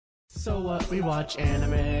So what, we watch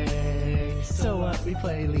anime. So what, we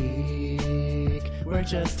play League. We're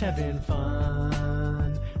just having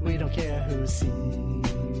fun. We don't care who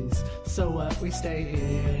sees. So what, we stay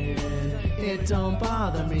in. It don't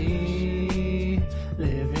bother me.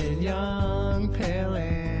 Living young, pale,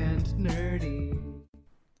 and nerdy.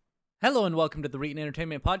 Hello and welcome to the Reetin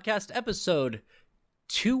Entertainment Podcast, episode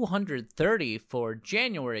 230 for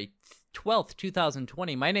January 12th,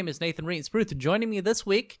 2020. My name is Nathan Reetin Spruth. Joining me this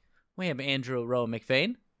week, we have Andrew Roa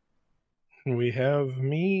McFain. We have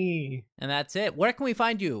me. And that's it. Where can we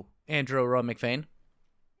find you, Andrew Roa McFain?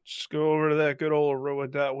 Just go over to that good old Roa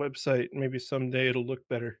website. Maybe someday it'll look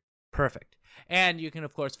better. Perfect. And you can,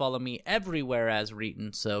 of course, follow me everywhere as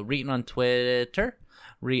Reetin. So Reetin on Twitter,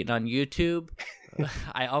 Reetin on YouTube.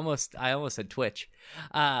 I almost said Twitch.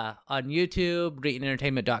 On YouTube,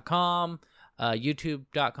 ReetinEntertainment.com,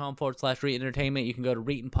 YouTube.com/Reetin Entertainment. You can go to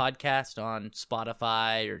Reetin Podcast on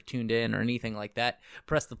Spotify or Tuned In or anything like that.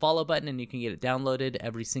 Press the follow button and you can get it downloaded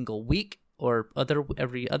every single week or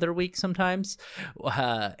every other week sometimes,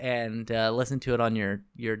 and listen to it on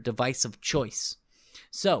your device of choice.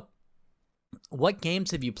 So, what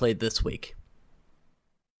games have you played this week?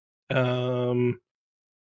 I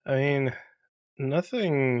mean,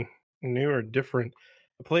 nothing new or different.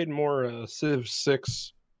 I played more Civ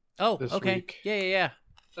 6 this week. Yeah.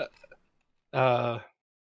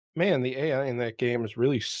 Man, the AI in that game is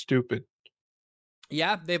really stupid.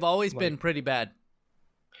 Yeah, they've always been pretty bad.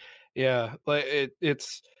 Yeah, like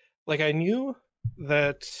it's like I knew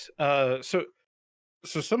that. So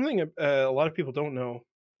something a lot of people don't know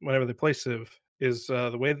whenever they play Civ is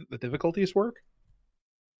the way that the difficulties work.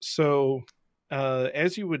 So,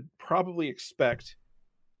 as you would probably expect,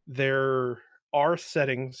 there are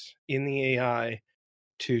settings in the AI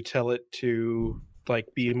to tell it to like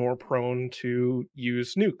be more prone to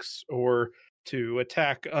use nukes or to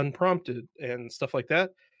attack unprompted and stuff like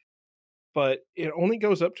that. But it only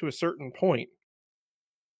goes up to a certain point.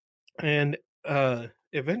 And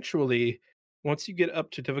eventually, once you get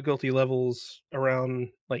up to difficulty levels around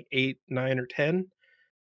like 8, 9, or 10,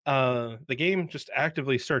 the game just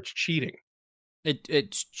actively starts cheating.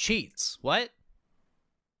 It cheats. What?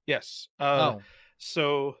 Yes. Oh.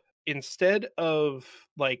 So instead of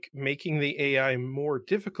like making the AI more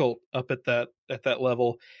difficult up at that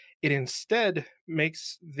level, it instead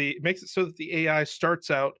makes it so that the AI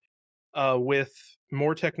starts out with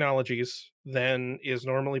more technologies than is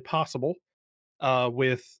normally possible,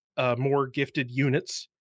 with more gifted units.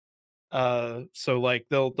 So like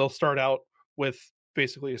they'll start out with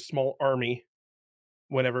basically a small army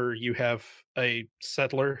whenever you have a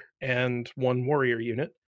settler and one warrior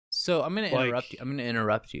unit. So I'm going to interrupt you. I'm going to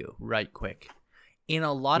interrupt you right quick. In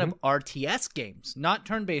a lot of RTS games, not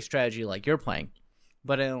turn-based strategy like you're playing,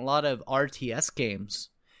 but in a lot of RTS games,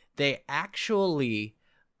 they actually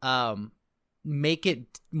make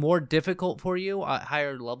it more difficult for you at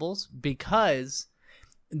higher levels because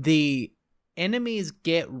the enemies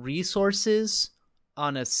get resources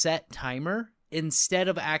on a set timer instead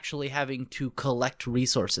of actually having to collect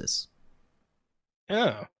resources.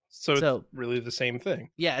 Yeah. So it's really the same thing.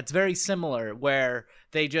 Yeah, it's very similar where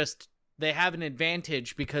they have an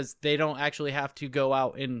advantage because they don't actually have to go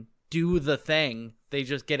out and do the thing. They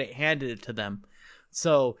just get it handed to them.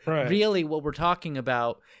 So really what we're talking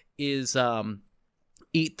about is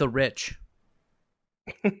eat the rich.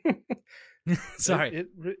 Sorry.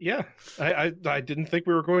 Yeah. I didn't think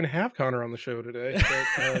we were going to have Connor on the show today.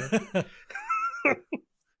 But,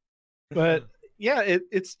 but yeah,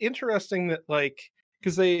 it's interesting that like,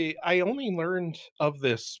 because I only learned of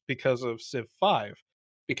this because of Civ 5,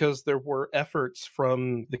 because there were efforts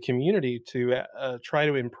from the community to try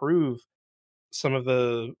to improve some of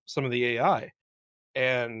the AI,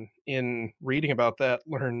 and in reading about that,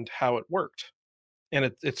 learned how it worked.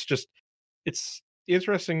 And it's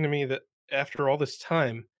interesting to me that after all this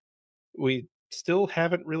time, we still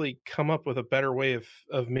haven't really come up with a better way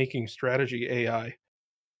of making strategy AI.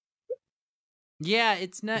 Yeah,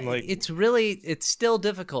 it's not. It's still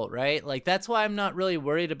difficult, right? Like that's why I'm not really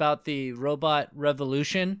worried about the robot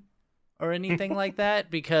revolution or anything like that,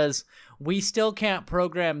 because we still can't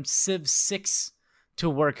program Civ 6 to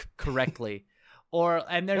work correctly.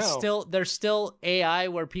 There's still AI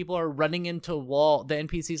where people are running into the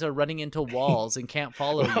NPCs are running into walls and can't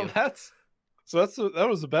follow you. That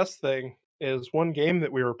was the best thing. Is one game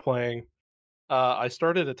that we were playing, I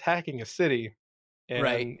started attacking a city,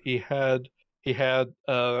 and he had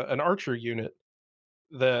an archer unit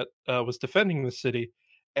that was defending the city,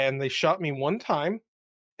 and they shot me one time,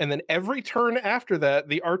 and then every turn after that,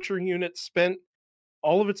 the archer unit spent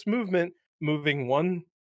all of its movement moving one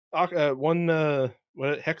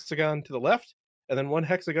one hexagon to the left, and then one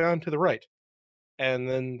hexagon to the right. And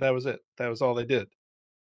then that was it. That was all they did.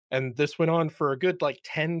 And this went on for a good like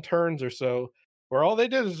 10 turns or so, where all they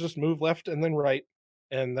did is just move left and then right,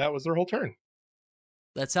 and that was their whole turn.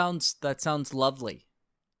 That sounds lovely.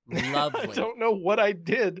 Lovely. I don't know what I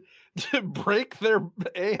did to break their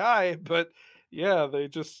AI, but yeah,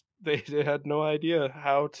 they had no idea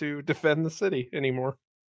how to defend the city anymore.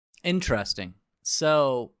 Interesting.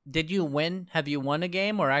 So, did you win? Have you won a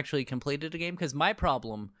game or actually completed a game? Because my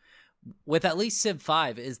problem with at least Civ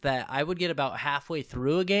 5 is that I would get about halfway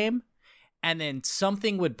through a game and then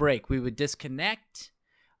something would break. We would disconnect.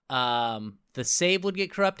 The save would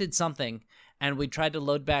get corrupted, something, and we tried to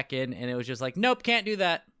load back in and it was just like, nope, can't do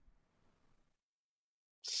that.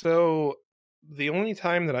 So the only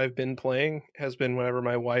time that I've been playing has been whenever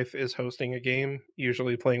my wife is hosting a game,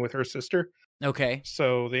 usually playing with her sister. Okay.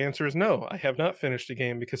 So the answer is no, I have not finished a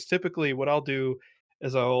game, because typically what I'll do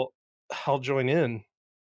is I'll join in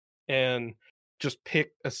and just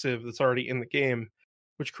pick a Civ that's already in the game,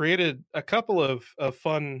 which created a couple of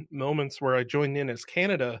fun moments where I joined in as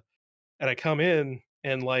Canada and I come in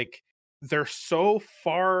and like they're so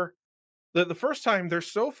far the first time they're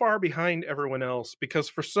so far behind everyone else because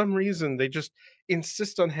for some reason they just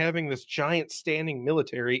insist on having this giant standing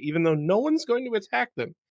military even though no one's going to attack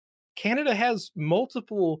them. Canada has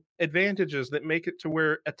multiple advantages that make it to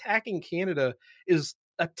where attacking Canada is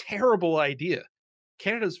a terrible idea.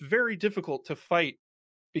 Canada's very difficult to fight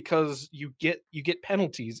because you get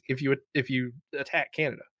penalties if you attack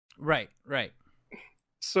Canada. Right.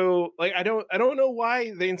 So like I don't know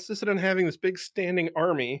why they insisted on having this big standing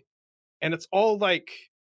army, and it's all like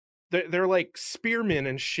they're like spearmen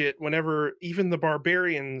and shit whenever even the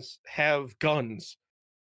barbarians have guns.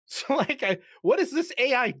 So like what is this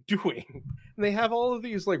AI doing? And they have all of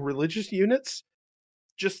these like religious units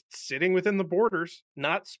just sitting within the borders,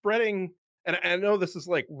 not spreading. And I know this is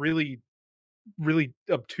like really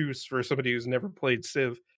obtuse for somebody who's never played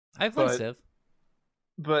Civ. I've played Civ.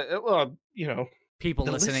 But well, you know, people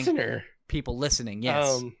listening,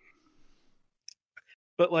 yes.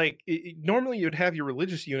 But like normally you'd have your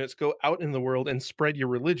religious units go out in the world and spread your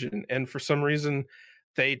religion, and for some reason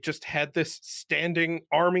they just had this standing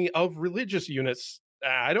army of religious units.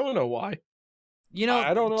 I don't know why. You know,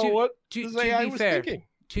 I don't know what this AI was thinking.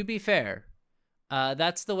 To be fair,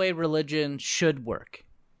 that's the way religion should work.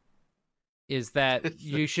 Is that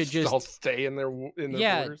you should just all stay in their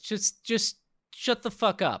borders? just shut the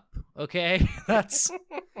fuck up, okay? That's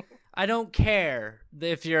I don't care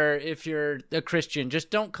if you're a Christian. Just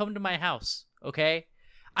don't come to my house, okay?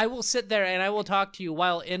 I will sit there and I will talk to you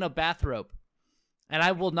while in a bathrobe, and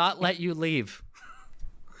I will not let you leave.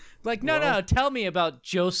 Like, no, tell me about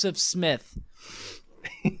Joseph Smith.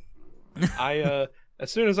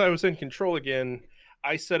 As soon as I was in control again,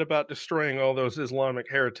 I set about destroying all those Islamic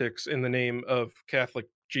heretics in the name of Catholic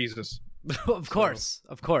Jesus. Of course.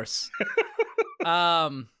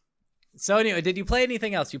 So anyway, did you play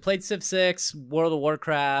anything else? You played Civ 6, World of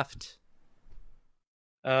Warcraft?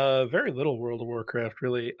 Very little World of Warcraft,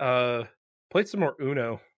 really. Played some more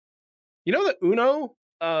Uno. You know that Uno,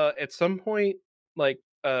 at some point, like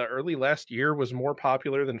early last year, was more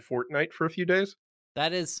popular than Fortnite for a few days?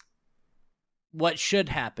 That is what should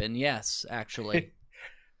happen, yes, actually.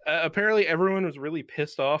 Apparently everyone was really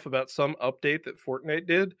pissed off about some update that Fortnite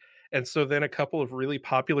did, and so then a couple of really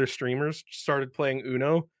popular streamers started playing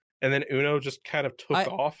Uno, and then Uno just kind of took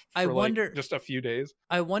off for just a few days.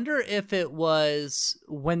 I wonder if it was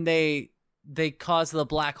when they caused the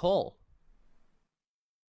black hole.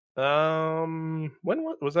 When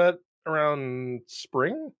was that? Around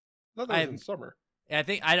spring? I thought that was in summer. I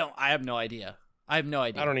have no idea. I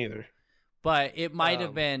don't either. But it might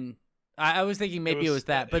have been. I was thinking maybe it was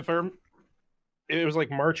that, but it was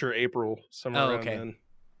like March or April, somewhere around then.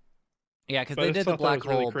 Yeah, because they did the black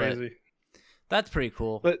hole. Really crazy. That's pretty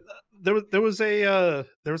cool. But there was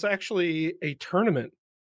actually a tournament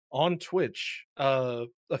on Twitch a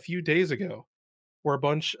few days ago where a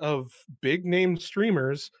bunch of big name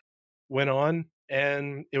streamers went on,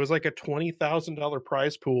 and it was like a $20,000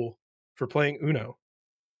 prize pool for playing Uno.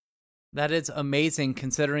 That is amazing,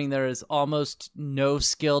 considering there is almost no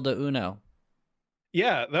skill to Uno.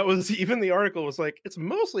 Yeah, that was even the article was like, it's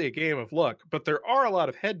mostly a game of luck, but there are a lot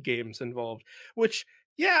of head games involved, which,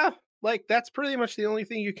 yeah, like that's pretty much the only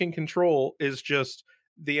thing you can control is just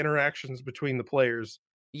the interactions between the players.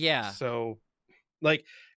 Yeah. So, like,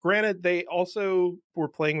 granted, they also were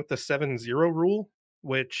playing with the 7-0 rule,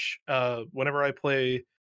 which whenever I play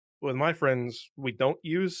with my friends, we don't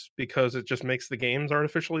use because it just makes the games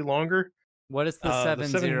artificially longer. What is the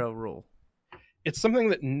 7-0 rule? it's something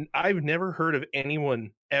that I've never heard of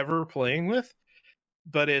anyone ever playing with.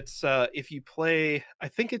 But it's if you play, I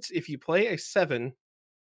think it's if you play a 7,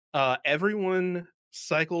 everyone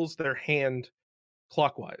cycles their hand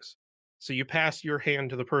clockwise. So you pass your hand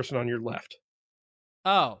to the person on your left.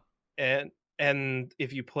 Oh. And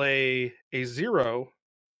if you play a 0,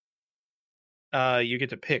 you get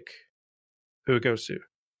to pick who it goes to.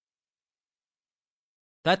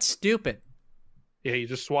 That's stupid. Yeah, you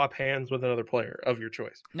just swap hands with another player of your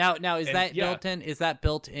choice. Now is that built in? Is that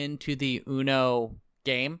built into the Uno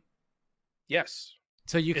game? Yes.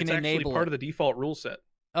 So you can enable actually part of the default rule set.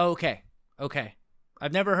 Oh, okay.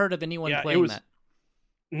 I've never heard of anyone playing that.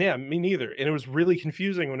 Yeah, me neither. And it was really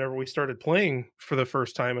confusing whenever we started playing for the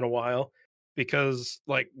first time in a while, because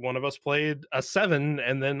like one of us played a 7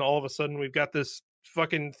 and then all of a sudden we've got this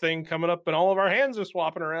fucking thing coming up and all of our hands are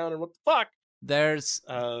swapping around, and what the fuck? There's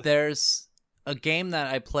a game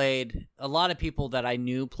that I played, a lot of people that I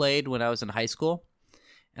knew played when I was in high school,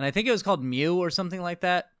 and I think it was called Mew or something like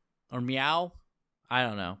that, or Meow, I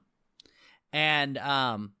don't know. And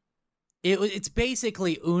it's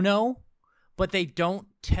basically Uno, but they don't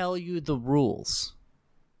tell you the rules.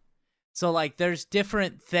 So like there's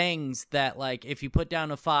different things that, like, if you put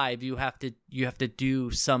down a 5, you have to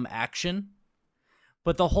do some action.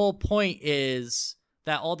 But the whole point is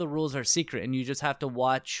that all the rules are secret, and you just have to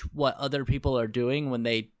watch what other people are doing when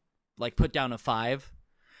they like put down a 5.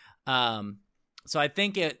 So I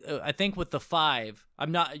think with the 5,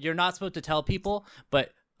 you're not supposed to tell people,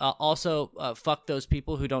 but also fuck those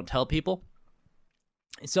people who don't tell people.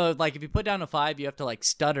 So like if you put down a 5, you have to like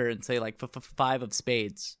stutter and say like 5 of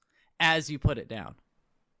spades as you put it down.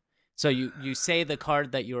 So you say the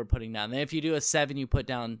card that you were putting down. Then if you do a 7, you put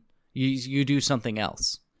down you do something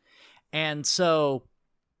else. And so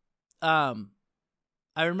I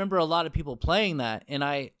remember a lot of people playing that, and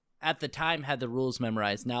I at the time had the rules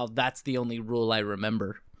memorized. Now that's the only rule I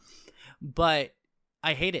remember. But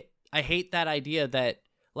I hate it. I hate that idea that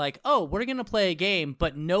like, oh, we're going to play a game,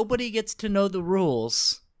 but nobody gets to know the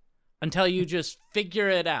rules until you just figure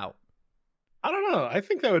it out. I don't know. I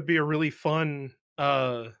think that would be a really fun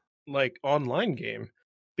like online game,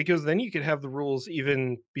 because then you could have the rules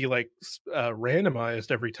even be like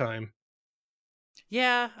randomized every time.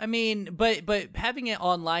 Yeah, I mean, but having it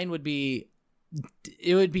online would be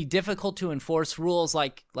difficult to enforce rules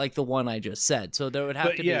like the one I just said. So there would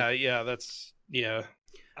have to be. Yeah.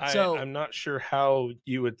 So I'm not sure how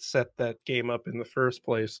you would set that game up in the first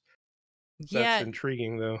place. That's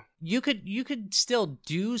intriguing though. You could still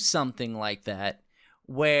do something like that,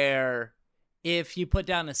 where if you put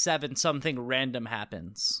down a 7, something random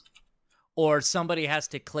happens, or somebody has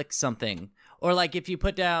to click something, or like if you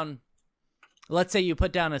put down, let's say you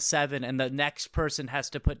put down a 7 and the next person has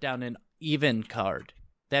to put down an even card.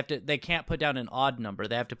 They can't put down an odd number.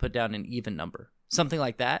 They have to put down an even number. Something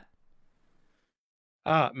like that.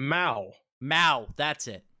 Mao. That's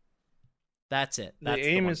it. That's the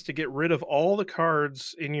aim is to get rid of all the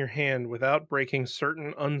cards in your hand without breaking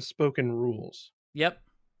certain unspoken rules. Yep.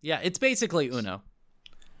 Yeah, it's basically Uno.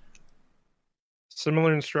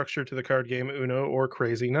 Similar in structure to the card game Uno or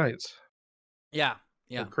Crazy Knights. Yeah.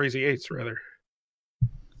 Or Crazy Eights, rather.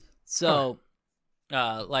 So,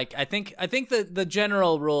 like I think the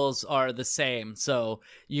general rules are the same. So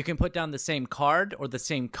you can put down the same card or the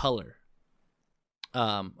same color.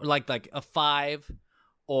 Like a 5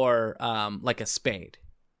 or like a spade,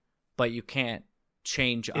 but you can't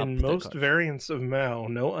change up. In most variants of Mao,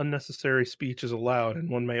 no unnecessary speech is allowed, and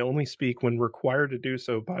one may only speak when required to do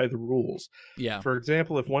so by the rules. Yeah. For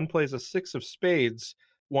example, if one plays a 6 of spades,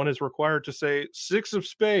 one is required to say 6 of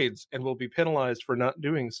spades and will be penalized for not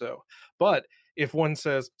doing so. But if one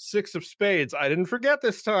says 6 of spades, I didn't forget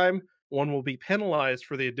this time, one will be penalized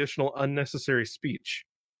for the additional unnecessary speech.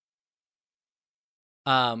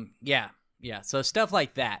 Yeah. So stuff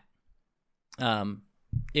like that.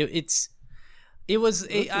 This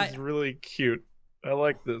is really cute. I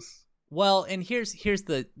like this. Well, and here's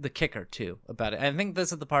the kicker too about it. I think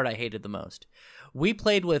this is the part I hated the most. We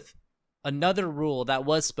played with another rule that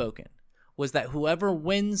was spoken, was that whoever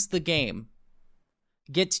wins the game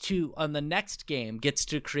gets to, on the next game, gets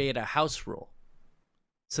to create a house rule.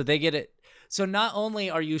 So they get it. So not only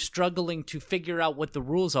are you struggling to figure out what the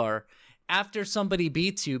rules are, after somebody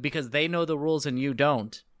beats you because they know the rules and you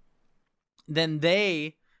don't, then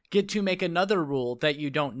they get to make another rule that you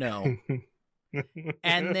don't know.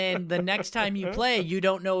 And then the next time you play, you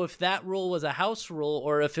don't know if that rule was a house rule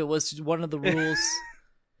or if it was one of the rules.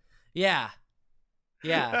 Yeah.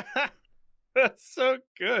 That's so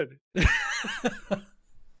good.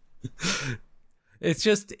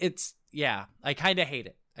 I kind of hate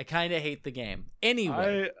it. I kind of hate the game.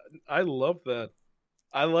 Anyway, I love that.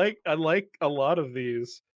 I like a lot of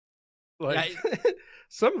these. Like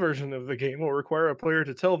some version of the game will require a player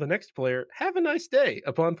to tell the next player, "Have a nice day,"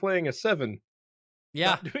 upon playing a 7.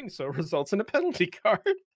 yeah, Not doing so results in a penalty card.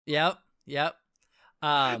 yep.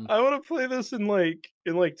 I want to play this in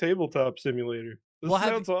Tabletop Simulator. This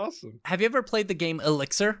sounds awesome. Have you ever played the game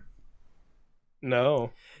Elixir?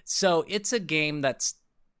 No. So it's a game that's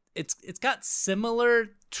it's got similar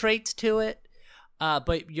traits to it,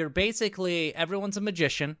 but you're basically everyone's a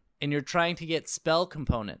magician and you're trying to get spell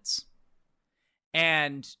components,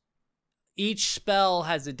 and each spell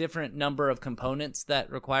has a different number of components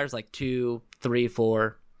that requires like 2, 3,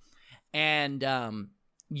 4, and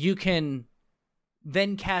you can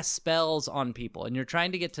then cast spells on people, and you're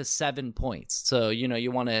trying to get to 7 points. So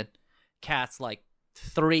you want to cast like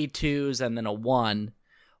 3 2s and then a 1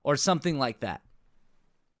 or something like that.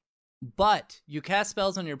 But you cast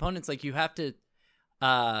spells on your opponents, like you have to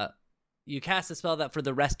you cast a spell that for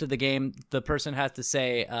the rest of the game the person has to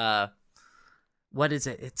say what is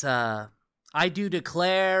it? It's I do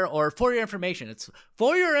declare, or for your information. It's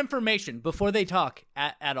for your information before they talk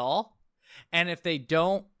at all. And if they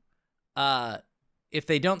don't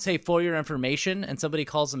say for your information and somebody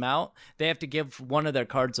calls them out, they have to give one of their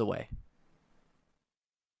cards away.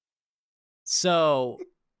 So,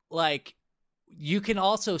 like, you can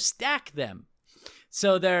also stack them.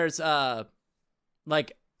 So there's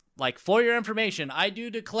like for your information, I do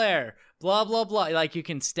declare blah blah blah. Like you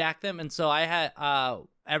can stack them, and so I had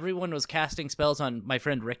everyone was casting spells on my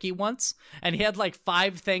friend Ricky once, and he had like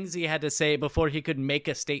 5 things he had to say before he could make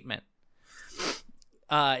a statement.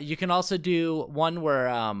 You can also do one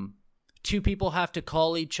where 2 people have to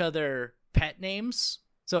call each other pet names.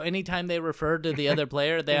 So anytime they refer to the other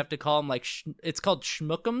player, they have to call them like, it's called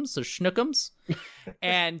schmookums or schnookums.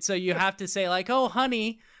 And so you have to say like, oh,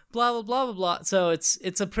 honey, blah, blah, blah, blah, blah. So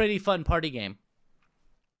it's a pretty fun party game.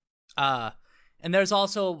 And there's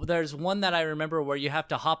one that I remember where you have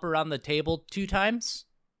to hop around the table 2 times.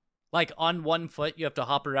 Like on 1 foot, you have to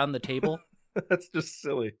hop around the table. That's just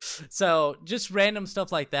silly. So just random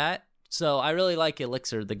stuff like that. So I really like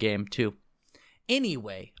Elixir, the game, too.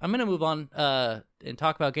 Anyway, I'm going to move on and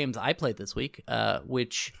talk about games I played this week,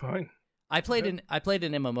 which fine. I played an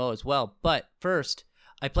MMO as well. But first,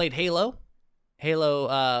 I played Halo Reach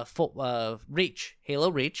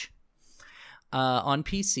on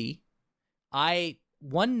PC.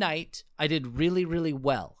 One night I did really, really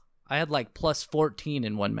well. I had like plus 14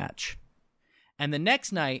 in one match. And the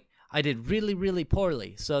next night I did really, really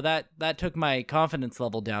poorly. So that took my confidence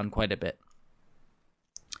level down quite a bit.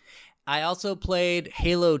 I also played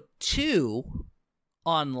Halo 2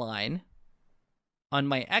 online on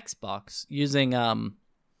my Xbox using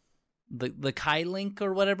the Kai Link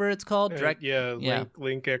or whatever it's called.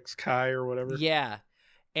 Link X Kai or whatever. Yeah.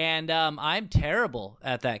 And I'm terrible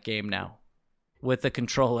at that game now with the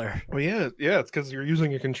controller. Well, yeah, it's because you're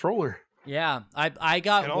using a controller. Yeah, I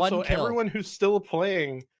got and one also kill. Everyone who's still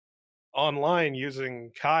playing online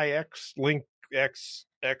using Kai X Link X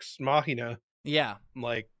Machina. Yeah,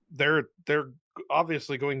 like they're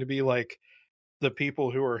obviously going to be like the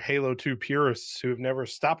people who are Halo 2 purists who have never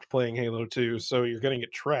stopped playing Halo 2, so you're going to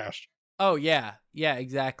get trashed. Oh yeah,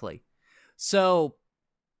 exactly. So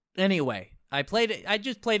anyway, I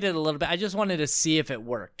just played it a little bit. I just wanted to see if it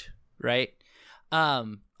worked, right?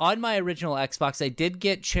 On my original Xbox, I did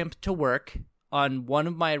get Chimp to work on one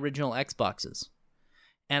of my original Xboxes.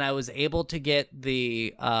 And I was able to get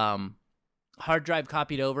the hard drive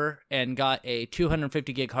copied over and got a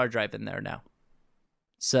 250 gig hard drive in there now.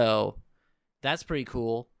 So that's pretty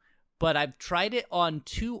cool. But I've tried it on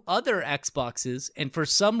 2 other Xboxes, and for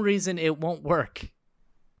some reason it won't work.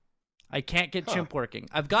 I can't get Chimp working.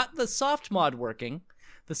 I've got the soft mod working.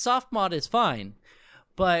 The soft mod is fine.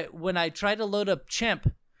 But when I try to load up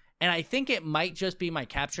Chimp, and I think it might just be my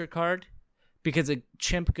capture card, because a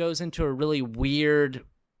Chimp goes into a really weird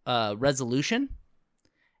resolution,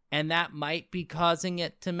 and that might be causing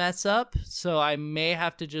it to mess up. So I may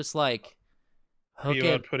have to just like hook it.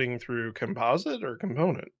 Are you putting through composite or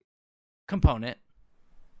component? Component.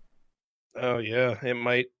 Oh yeah, it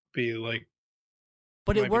might be like.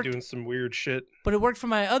 But it worked. Be doing some weird shit. But it worked for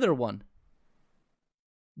my other one.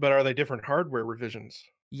 But are they different hardware revisions?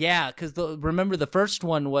 Yeah, because remember the first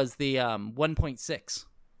one was the 1.6.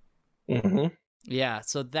 Mm-hmm. Yeah,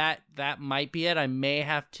 so that might be it. I may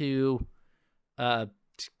have to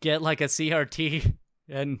get like a CRT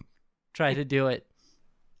and try to do it.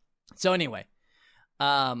 So anyway,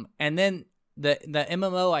 and then the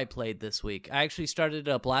MMO I played this week, I actually started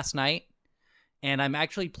it up last night, and I'm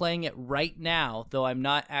actually playing it right now, though I'm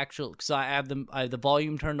not actually, because I have the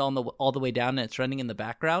volume turned on all the way down, and it's running in the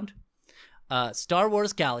background. Star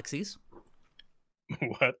Wars Galaxies.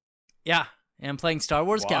 What? Yeah, and I'm playing Star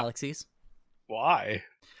Wars Why? Galaxies. Why?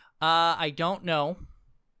 I don't know.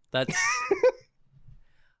 That's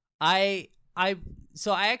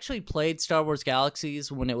so I actually played Star Wars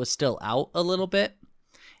Galaxies when it was still out a little bit,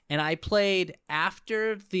 and I played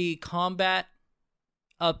after the combat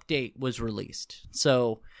update was released.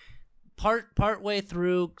 So part way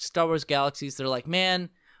through Star Wars Galaxies, they're like, man,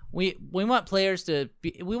 we want players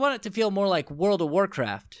we want it to feel more like World of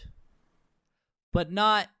Warcraft, but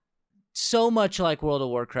not so much like World of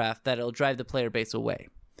Warcraft that it'll drive the player base away.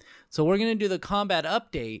 So we're going to do the combat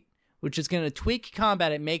update, which is going to tweak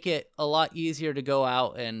combat and make it a lot easier to go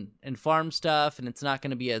out and farm stuff, and it's not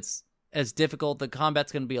going to be as difficult. The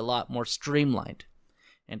combat's going to be a lot more streamlined.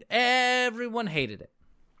 And everyone hated it.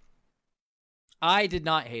 I did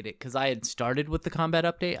not hate it because I had started with the combat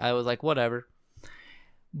update. I was like, whatever.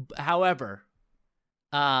 However,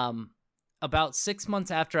 about 6 months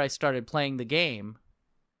after I started playing the game,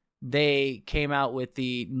 they came out with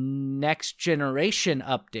the next generation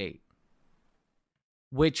update,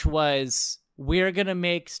 which was, we're going to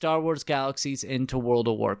make Star Wars Galaxies into World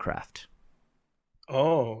of Warcraft.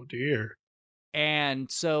 Oh, dear. And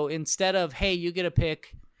so instead of, hey, you get to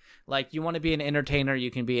pick, like, you want to be an entertainer,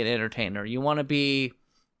 you can be an entertainer. You want to be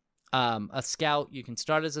a scout, you can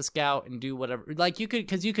start as a scout and do whatever. Like, you could,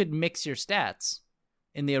 because you could mix your stats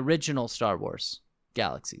in the original Star Wars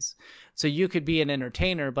Galaxies. So you could be an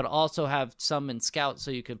entertainer, but also have some in scout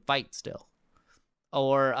so you could fight still.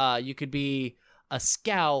 Or you could be a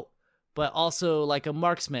scout, but also like a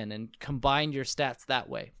marksman and combine your stats that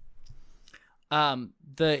way. The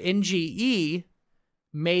NGE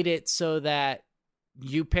made it so that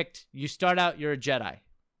you start out, you're a Jedi.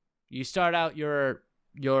 You start out, you're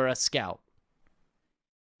a scout.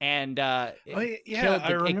 And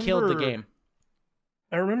it killed the game.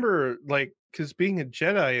 I remember, like, because being a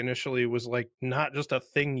Jedi initially was, like, not just a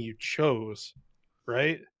thing you chose,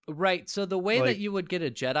 right? Right. So the way that you would get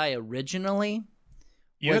a Jedi originally,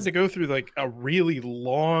 you had to go through, like, a really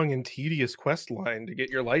long and tedious quest line to get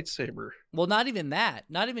your lightsaber. Well, not even that.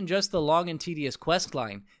 Not even just the long and tedious quest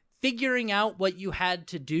line. Figuring out what you had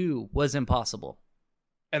to do was impossible.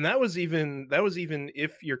 And that was even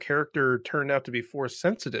if your character turned out to be Force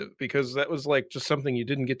sensitive, because that was, like, just something you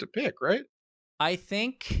didn't get to pick, right? I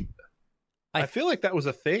think... I feel like that was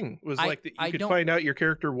a thing. It was like that you could find out your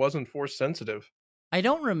character wasn't Force sensitive. I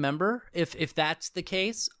don't remember if that's the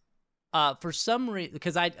case. For some reason,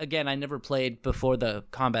 because I never played before the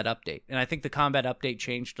combat update, and I think the combat update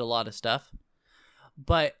changed a lot of stuff.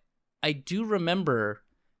 But I do remember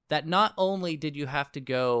that not only did you have to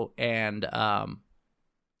go and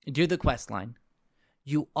do the quest line,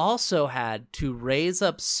 you also had to raise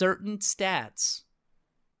up certain stats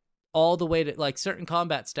all the way to, like, certain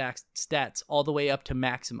combat stats all the way up to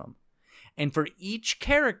maximum. And for each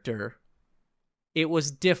character, it was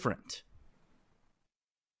different.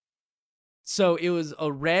 So it was a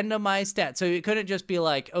randomized stat. So it couldn't just be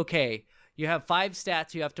like, okay, you have 5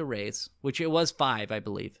 stats you have to raise, which it was 5, I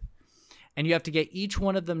believe. And you have to get each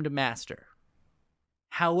one of them to master.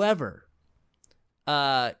 However,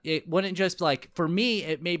 it wouldn't just, like, for me,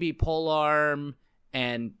 it may be polearm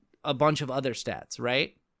and a bunch of other stats,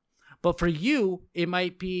 right? But for you, it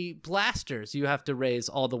might be blasters you have to raise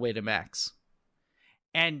all the way to max.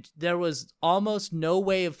 And there was almost no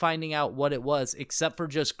way of finding out what it was except for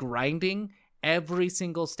just grinding every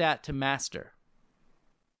single stat to master.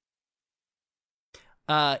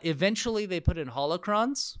 Eventually, they put in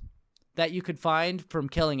holocrons that you could find from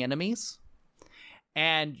killing enemies.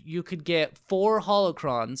 And you could get 4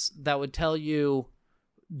 holocrons that would tell you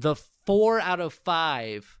the 4 out of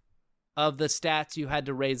 5 of the stats you had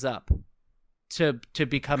to raise up to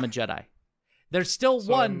become a Jedi. There's still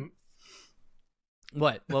one.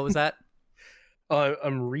 What was that?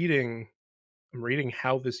 I'm reading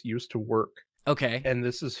how this used to work. Okay. And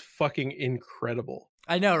this is fucking incredible.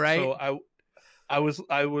 I know, right? So I was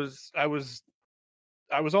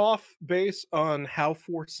off base on how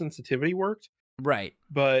Force sensitivity worked. Right.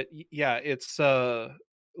 But yeah, it's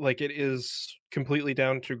like, it is completely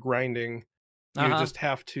down to grinding. You just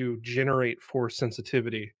have to generate Force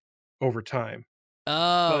sensitivity over time.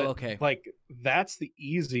 Oh, but, okay. Like, that's the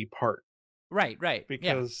easy part. Right.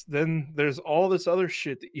 Because then there's all this other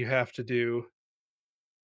shit that you have to do.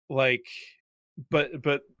 Like, but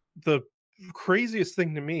the craziest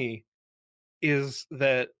thing to me is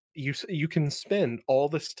that you can spend all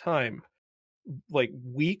this time, like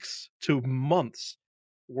weeks to months,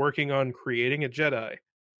 working on creating a Jedi,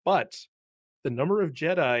 but the number of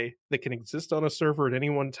Jedi that can exist on a server at any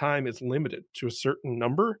one time is limited to a certain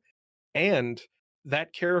number, and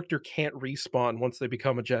that character can't respawn once they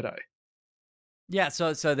become a Jedi. Yeah,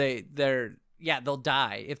 so they'll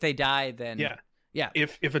die. If they die, then yeah.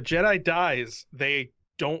 If a Jedi dies, they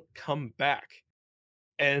don't come back.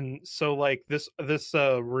 And so like this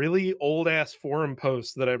really old ass forum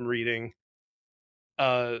post that I'm reading,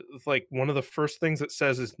 like one of the first things it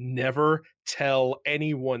says is never tell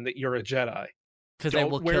anyone that you're a Jedi. Because they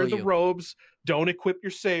will wear kill the you. robes, don't equip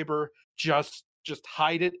your saber, just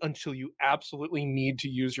hide it until you absolutely need to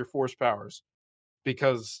use your force powers,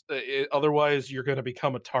 because otherwise you're going to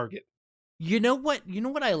become a target. You know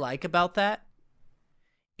what I like about that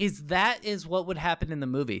is what would happen in the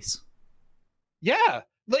movies. Yeah,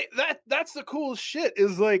 like that's the coolest shit,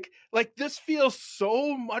 is like this feels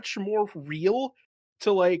so much more real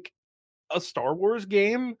to like a Star Wars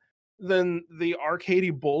game than the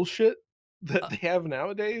arcadey bullshit that they have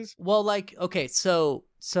nowadays. Well, like, okay, so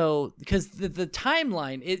because the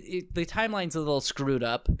timeline, the timeline's a little screwed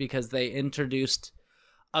up because they introduced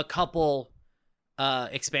a couple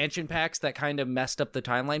expansion packs that kind of messed up the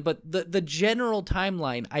timeline, but the general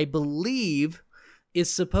timeline, I believe, is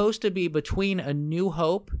supposed to be between A New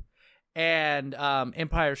Hope and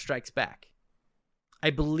Empire Strikes Back. I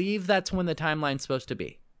believe that's when the timeline's supposed to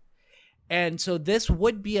be. And so this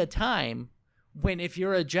would be a time when, if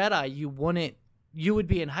you're a Jedi, you would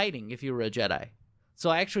be in hiding if you were a Jedi. So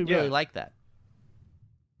I actually really like that.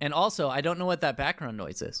 And also, I don't know what that background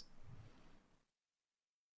noise is.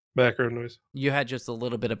 Background noise. You had just a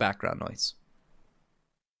little bit of background noise.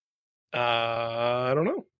 I don't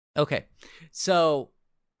know. Okay. So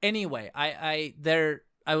anyway, I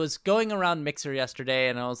was going around Mixer yesterday,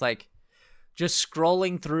 and I was like just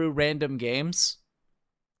scrolling through random games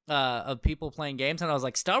of people playing games, and I was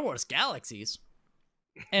like, Star Wars Galaxies.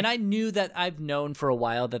 And I knew that I've known for a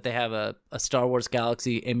while that they have a Star Wars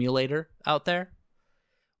Galaxy emulator out there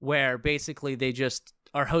where basically they just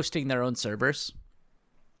are hosting their own servers.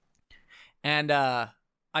 And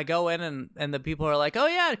I go in and the people are like, oh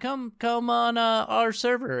yeah, come on our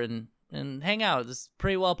server and hang out. It's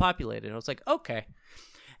pretty well populated. I was like, okay.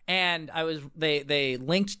 And they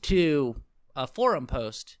linked to a forum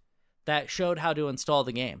post that showed how to install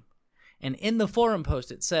the game. And in the forum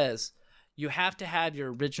post it says, you have to have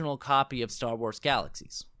your original copy of Star Wars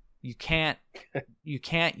Galaxies. You can't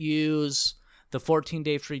use the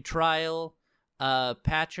 14-day free trial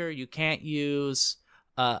patcher. You can't use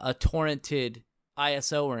a torrented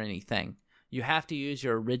ISO or anything. You have to use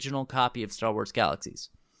your original copy of Star Wars Galaxies.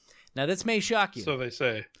 Now, this may shock you. So they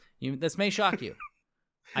say. This may shock you.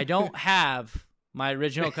 I don't have my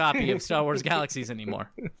original copy of Star Wars Galaxies anymore.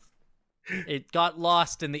 It got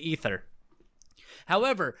lost in the ether.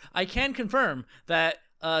 However, I can confirm that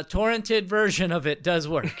a torrented version of it does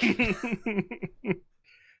work. Yeah,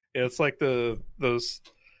 it's like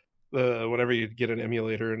whenever you get an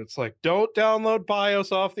emulator and it's like, don't download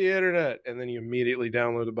BIOS off the internet, and then you immediately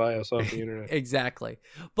download the BIOS off the internet. Exactly.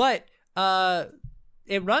 But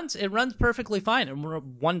it runs perfectly fine.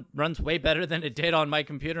 It runs way better than it did on my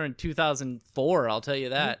computer in 2004, I'll tell you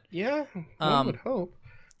that. Yeah, I would hope.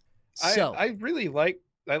 So I really like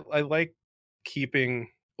I like keeping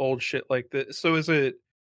old shit like this. So is it,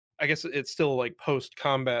 I guess it's still like post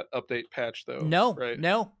combat update patch though? No, right?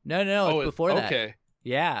 No. It's before that. Okay.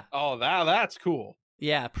 Yeah. Oh, that's cool.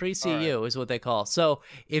 Yeah, pre-CU is what they call. So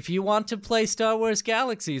if you want to play Star Wars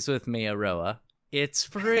Galaxies with me, Aroa, it's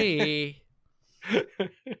free.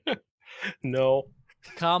 No.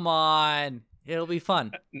 Come on. It'll be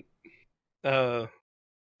fun. What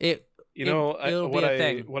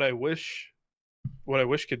I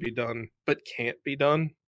wish could be done but can't be done,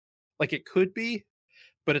 like it could be,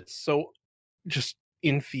 but it's so just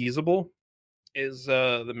infeasible, is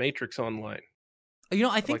the Matrix Online.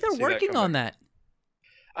 I think they're working on that.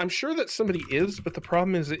 I'm sure that somebody is, but the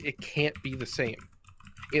problem is it can't be the same.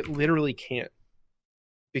 It literally can't.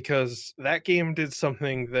 Because that game did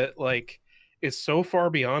something that like is so far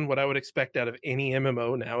beyond what I would expect out of any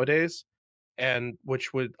MMO nowadays, and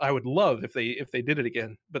I would love if they did it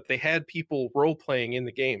again. But they had people role playing in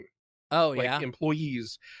the game. Oh, like yeah.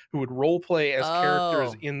 Employees who would role play as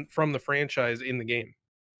characters from the franchise in the game.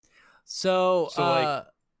 So like,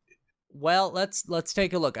 well, let's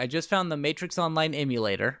take a look. I just found the Matrix Online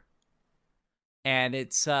emulator, and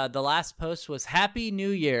it's the last post was Happy New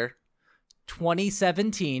Year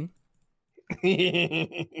 2017.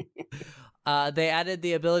 They added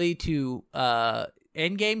the ability to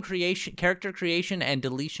in-game creation, character creation, and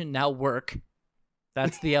deletion now work.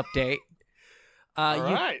 That's the update. All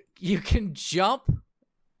right. You can jump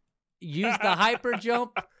use the hyper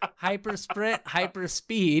jump, hyper sprint, hyper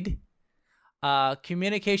speed.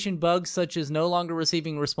 Communication bugs such as no longer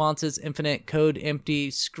receiving responses, infinite code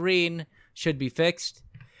empty screen should be fixed.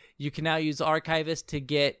 You can now use Archivist to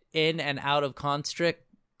get in and out of construct,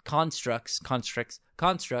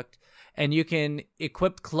 and you can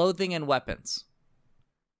equip clothing and weapons.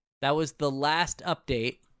 That was the last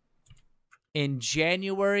update in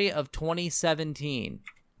January of 2017.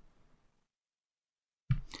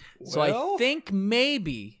 So I think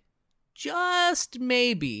maybe, just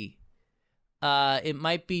maybe, it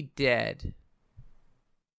might be dead.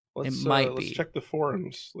 Let's check the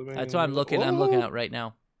forums. That's what I'm looking at right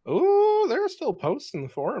now. Oh, there are still posts in the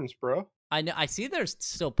forums, bro. I know. I see there's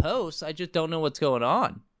still posts. I just don't know what's going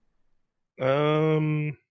on.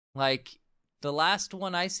 Like the last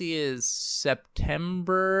one I see is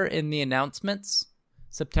September in the announcements.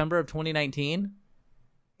 September of 2019.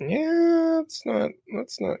 Yeah, that's not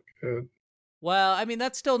good. Well, I mean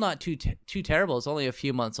that's still not too terrible. It's only a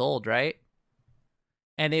few months old, right?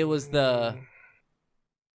 And it was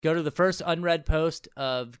go to the first unread post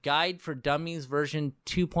of Guide for Dummies version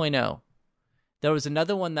 2.0. There was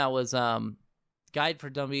another one that was Guide for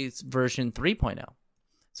Dummies version 3.0.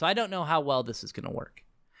 So I don't know how well this is going to work.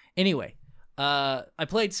 Anyway, I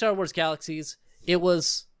played Star Wars Galaxies. It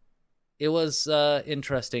was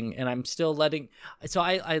interesting, and I'm still letting. So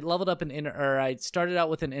I leveled up I started out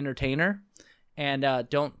with an entertainer, and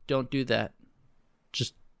don't do that.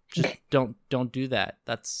 Just don't do that.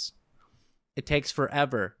 It takes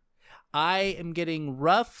forever. I am getting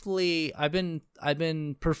roughly. I've been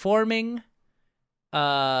performing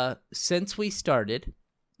since we started.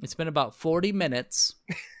 It's been about 40 minutes,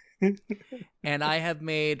 and I have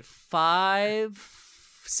made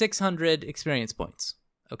 600 experience points.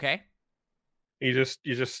 Okay. You're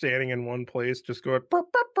just standing in one place, just going for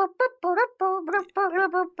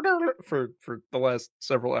the last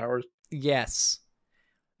several hours. Yes.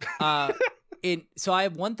 So I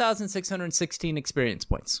have 1,616 experience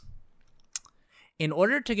points. In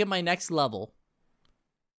order to get my next level,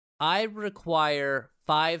 I require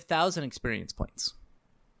 5,000 experience points.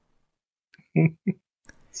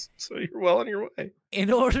 So you're well on your way.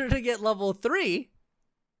 In order to get level 3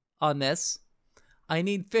 on this, I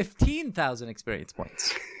need 15,000 experience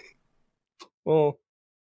points. Well,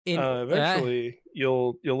 eventually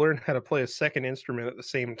you'll learn how to play a second instrument at the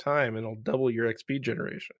same time, and it'll double your XP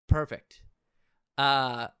generation. Perfect.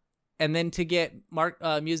 And then to get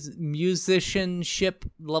musicianship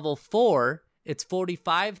level 4, it's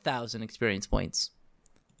 45,000 experience points.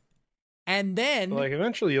 And then, like,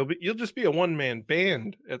 eventually you'll just be a one-man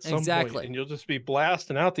band at some point, and you'll just be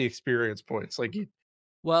blasting out the experience points. Like, I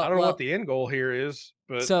don't know what the end goal here is,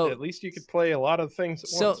 but at least you could play a lot of things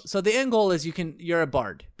at once. So the end goal is you're a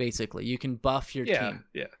bard, basically. You can buff your team.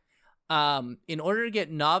 Yeah. In order to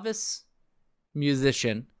get novice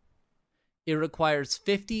musician, it requires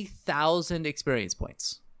 50,000 experience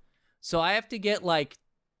points. So I have to get like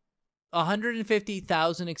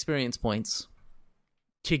 150,000 experience points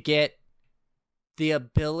to get the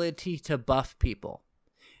ability to buff people,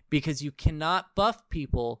 because you cannot buff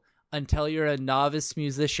people until you're a novice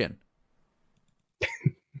musician.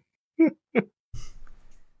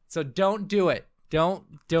 So don't do it. Don't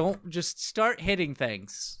just start hitting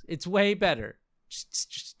things. It's way better.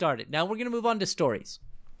 Just start it. Now we're going to move on to stories,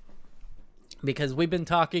 because we've been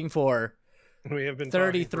talking for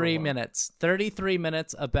 33 minutes. 33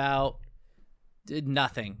 minutes about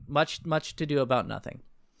nothing. Much to do about nothing.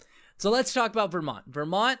 So let's talk about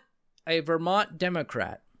Vermont. A Vermont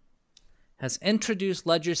Democrat has introduced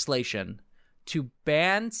legislation to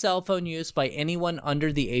ban cell phone use by anyone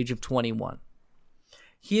under the age of 21.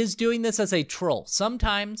 He is doing this as a troll.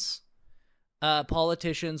 Sometimes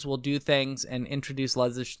politicians will do things and introduce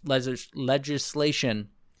legislation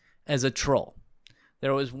as a troll.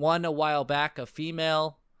 There was one a while back, a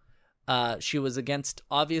female. She was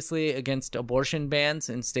obviously against abortion bans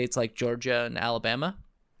in states like Georgia and Alabama.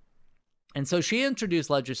 And so she introduced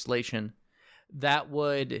legislation that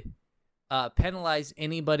would penalize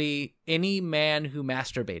any man who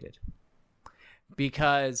masturbated,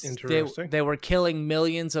 because they were killing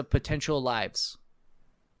millions of potential lives.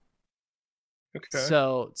 Okay.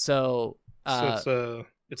 So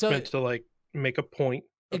it's meant to like make a point.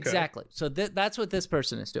 Okay. Exactly. So that's what this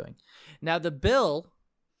person is doing. Now the bill,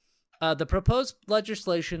 the proposed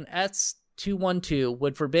legislation S212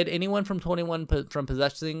 would forbid anyone from 21 from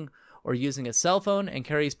possessing or using a cell phone, and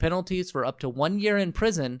carries penalties for up to 1 year in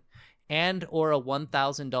prison and or a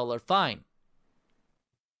 $1,000 fine.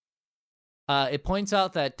 It points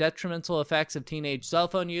out that detrimental effects of teenage cell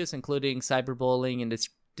phone use, including cyberbullying and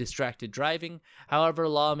distracted driving. However,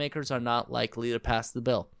 lawmakers are not likely to pass the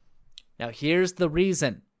bill. Now, here's the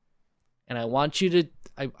reason. And I want you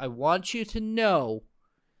to know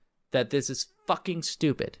that this is fucking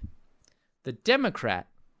stupid. The Democrat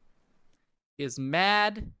is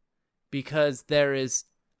mad because there is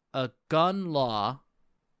a gun law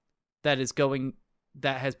that has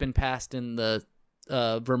been passed in the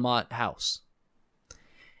Vermont House.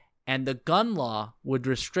 And the gun law would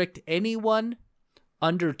restrict anyone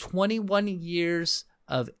under 21 years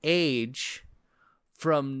of age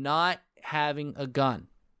from not having a gun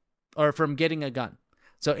or from getting a gun.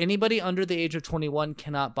 So anybody under the age of 21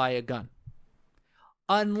 cannot buy a gun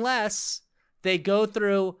unless they go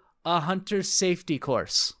through a hunter safety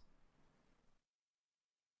course.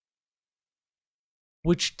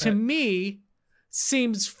 Which to me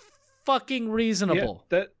seems fucking reasonable.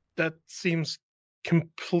 Yeah, that seems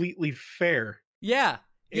completely fair. Yeah.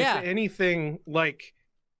 If anything, like,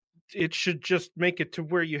 it should just make it to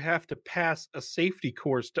where you have to pass a safety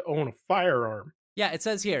course to own a firearm. Yeah, it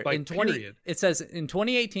says here, Like, period. It says in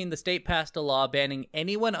 2018, the state passed a law banning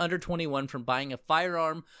anyone under 21 from buying a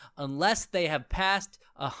firearm unless they have passed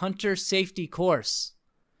a hunter safety course,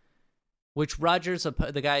 which Rogers,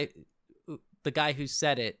 the guy who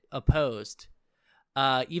said it, opposed.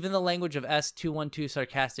 Even the language of S212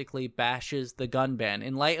 sarcastically bashes the gun ban.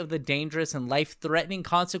 In light of the dangerous and life-threatening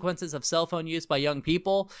consequences of cell phone use by young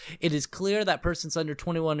people, it is clear that persons under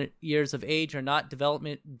 21 years of age are not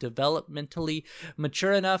developmentally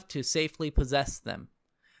mature enough to safely possess them.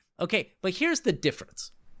 Okay, but here's the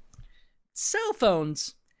difference. Cell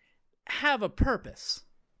phones have a purpose.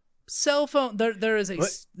 Cell phone, there is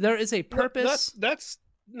a purpose. That's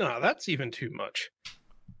even too much.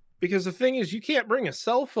 Because the thing is, you can't bring a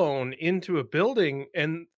cell phone into a building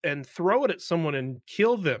and throw it at someone and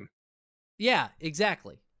kill them. Yeah,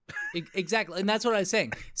 exactly. Exactly. And that's what I was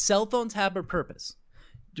saying. Cell phones have a purpose.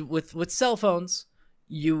 With cell phones,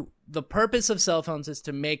 the purpose of cell phones is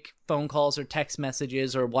to make phone calls or text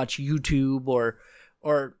messages or watch YouTube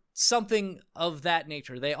or something of that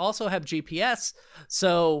nature. They also have GPS,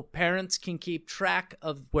 so parents can keep track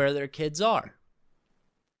of where their kids are.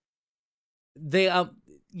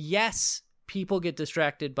 Yes, people get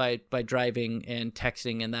distracted by driving and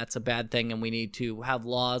texting, and that's a bad thing, and we need to have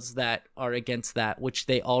laws that are against that, which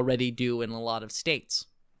they already do in a lot of states.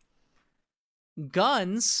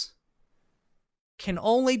 Guns can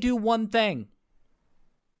only do one thing.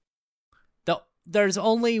 There's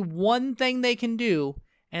only one thing they can do,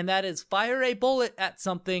 and that is fire a bullet at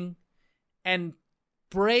something and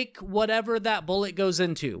break whatever that bullet goes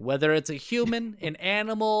into, whether it's a human, an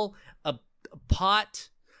animal, a pot,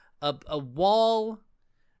 a wall,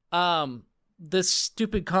 this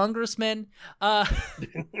stupid congressman.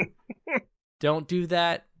 Don't do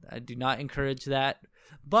that. I do not encourage that.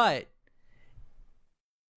 But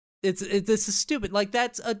this is stupid. Like,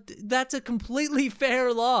 that's a completely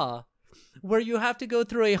fair law where you have to go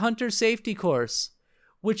through a hunter safety course,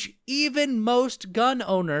 which even most gun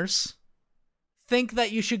owners think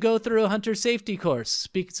that you should go through a hunter safety course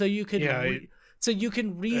so you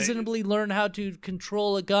can reasonably learn how to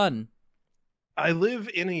control a gun. I live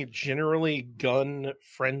in a generally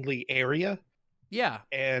gun-friendly area. Yeah.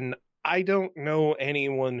 And I don't know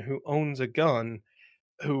anyone who owns a gun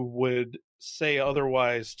who would say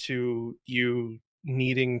otherwise to you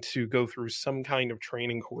needing to go through some kind of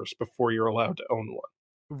training course before you're allowed to own one.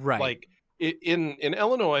 Right. Like, in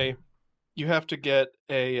Illinois, you have to get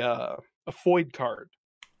a FOID card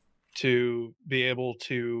to be able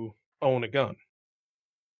to own a gun.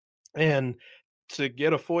 And to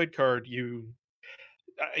get a FOID card, you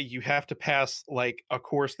have to pass like a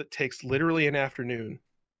course that takes literally an afternoon.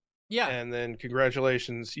 Yeah. And then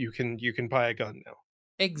congratulations, you can buy a gun now.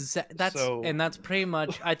 That's pretty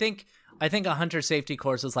much, I think a hunter safety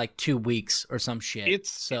course is like 2 weeks or some shit.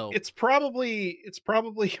 It's probably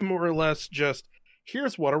more or less just,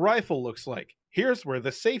 here's what a rifle looks like. Here's where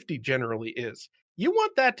the safety generally is. You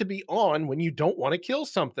want that to be on when you don't want to kill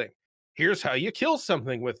something. Here's how you kill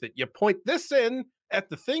something with it. You point this in at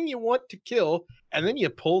the thing you want to kill, and then you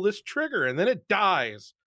pull this trigger, and then it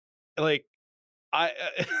dies. Like, I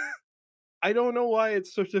don't know why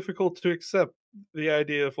it's so difficult to accept the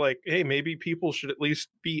idea of, like, hey, maybe people should at least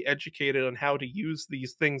be educated on how to use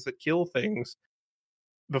these things that kill things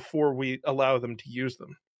before we allow them to use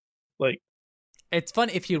them. Like, it's fun.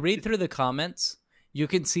 If you read through the comments, you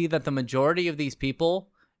can see that the majority of these people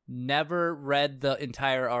never read the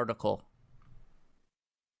entire article.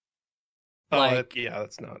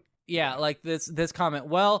 That's not. Yeah, like this comment.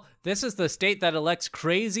 Well, this is the state that elects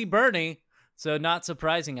crazy Bernie, so not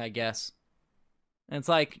surprising, I guess. And it's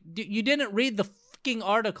like, you didn't read the fucking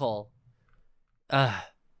article.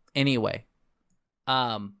 Anyway,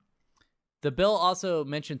 the bill also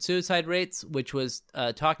mentioned suicide rates, which was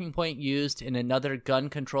a talking point used in another gun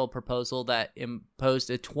control proposal that imposed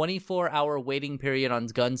a 24-hour waiting period on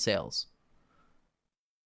gun sales.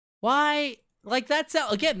 Why? Like, that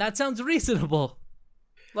sounds reasonable.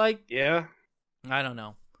 Like, yeah, I don't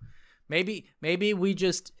know. Maybe we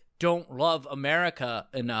just don't love America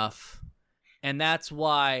enough, and that's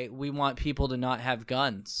why we want people to not have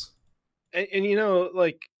guns. And you know,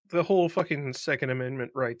 like, the whole fucking Second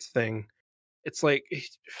Amendment rights thing, it's like,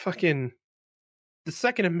 fucking, the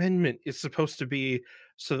Second Amendment is supposed to be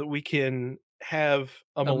so that we can have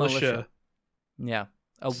a militia. Yeah.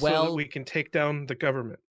 So that we can take down the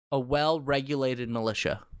government. A well-regulated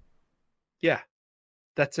militia. Yeah.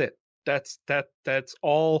 That's it. That's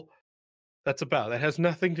all that's about. That has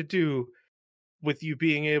nothing to do with you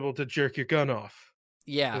being able to jerk your gun off.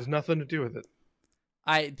 Yeah. There's nothing to do with it.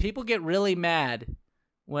 People get really mad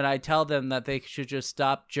when I tell them that they should just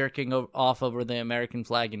stop jerking off over the American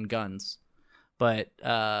flag and guns. But,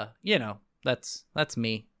 you know, that's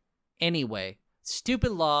me. Anyway,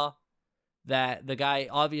 stupid law that the guy,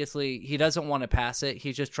 obviously, he doesn't want to pass it.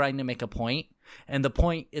 He's just trying to make a point. And the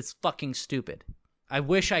point is fucking stupid. I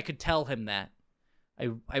wish I could tell him that.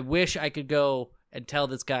 I wish I could go and tell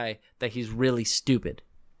this guy that he's really stupid.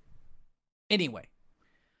 Anyway,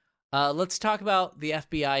 let's talk about the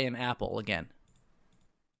FBI and Apple again.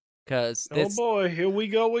 Because oh boy, here we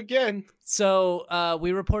go again. So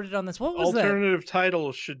we reported on this. What was that? Alternative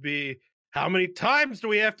title should be, how many times do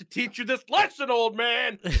we have to teach you this lesson, old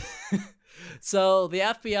man? So the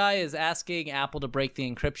FBI is asking Apple to break the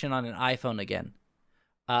encryption on an iPhone again.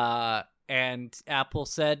 And Apple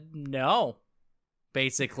said no,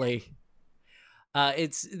 basically.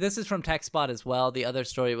 This is from TechSpot as well. The other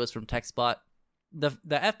story was from TechSpot. The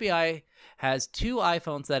FBI has 2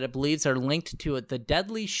 iPhones that it believes are linked to the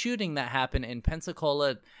deadly shooting that happened in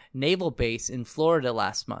Pensacola Naval Base in Florida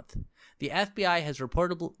last month. The FBI has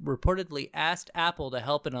reportedly asked Apple to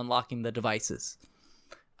help in unlocking the devices.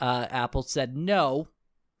 Apple said no,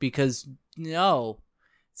 because no.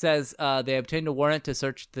 Says they obtained a warrant to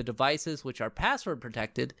search the devices, which are password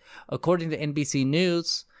protected. According to NBC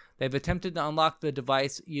News, they've attempted to unlock the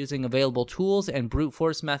device using available tools and brute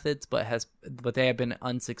force methods, but they have been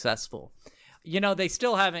unsuccessful. You know, they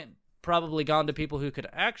still haven't probably gone to people who could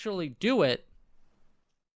actually do it,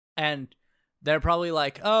 and they're probably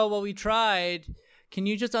like, "Oh, well, we tried. Can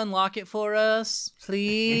you just unlock it for us,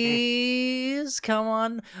 please? Come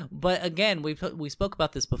on." But again, we spoke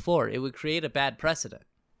about this before. It would create a bad precedent.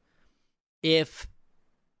 If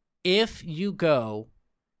you go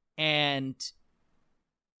and,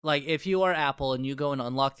 like, if you are Apple and you go and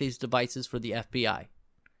unlock these devices for the FBI,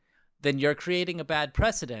 then you're creating a bad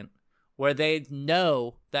precedent where they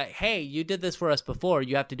know that, hey, you did this for us before,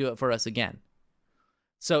 you have to do it for us again.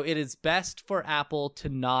 So it is best for Apple to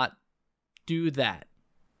not do that.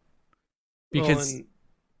 Because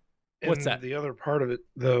what's that? The other part of it,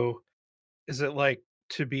 though, is that, like,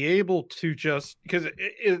 to be able to just, because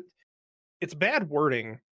it's bad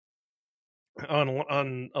wording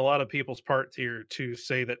on a lot of people's part here to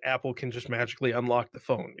say that Apple can just magically unlock the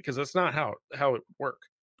phone, because that's not how it would work.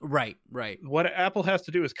 Right. What Apple has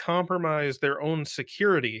to do is compromise their own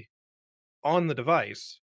security on the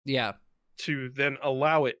device. Yeah. To then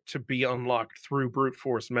allow it to be unlocked through brute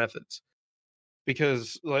force methods.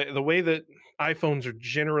 Because, like, the way that iPhones are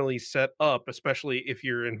generally set up, especially if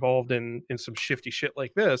you're involved in some shifty shit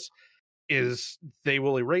like this, is they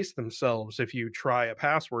will erase themselves if you try a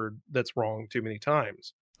password that's wrong too many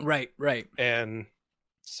times. Right. And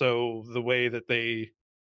so the way that they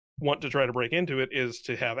want to try to break into it is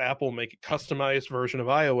to have Apple make a customized version of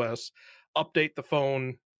iOS, update the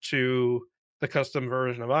phone to the custom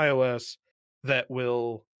version of iOS that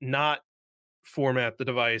will not format the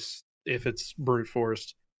device if it's brute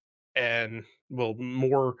forced, and will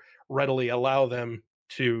more readily allow them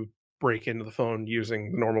to break into the phone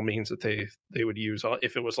using the normal means that they would use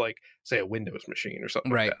if it was, like, say, a Windows machine or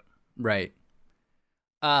something like that. Right.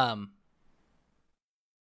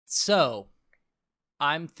 So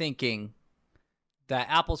I'm thinking that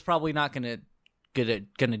Apple's probably not gonna do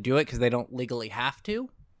it because they don't legally have to.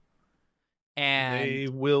 And they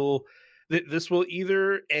will. This will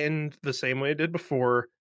either end the same way it did before,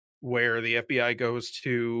 where the FBI goes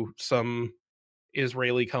to some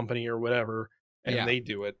Israeli company or whatever, and they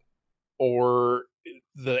do it, or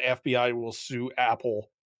the FBI will sue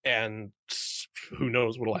Apple, and who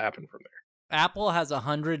knows what'll happen from there. Apple has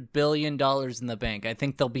 $100 billion in the bank. I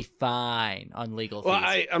think they'll be fine on legal fees.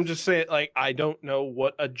 Well, I'm just saying, like, I don't know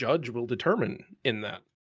what a judge will determine in that.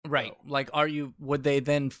 Right. No. Like, would they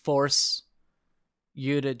then force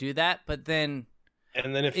you to do that? But then.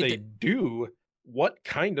 And then if they do, what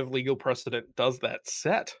kind of legal precedent does that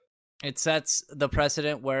set? It sets the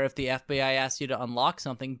precedent where if the FBI asks you to unlock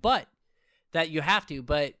something, but that you have to,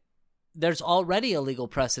 but there's already a legal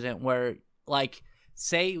precedent where, like,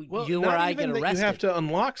 say you or I get arrested. You have to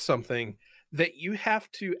unlock something, that you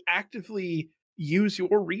have to actively use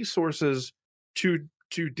your resources to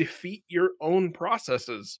defeat your own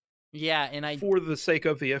processes. Yeah, and for the sake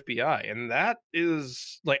of the FBI. And that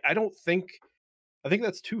is, like, I think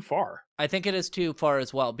that's too far. I think it is too far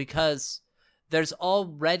as well, because there's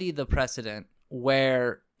already the precedent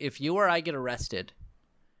where if you or I get arrested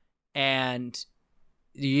and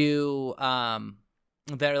you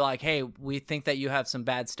they're like, hey, we think that you have some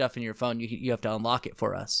bad stuff in your phone, you have to unlock it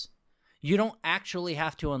for us. You don't actually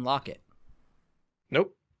have to unlock it.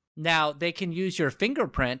 Nope. Now, they can use your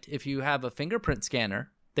fingerprint. If you have a fingerprint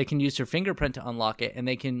scanner, they can use your fingerprint to unlock it, and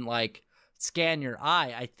they can, like, scan your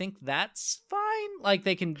eye. I think that's fine. Like,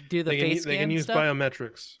 they can do the face scan. They can use stuff.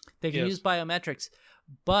 biometrics. They can use biometrics.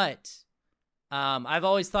 But I've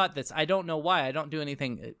always thought this. I don't know why. I don't do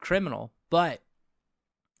anything criminal. But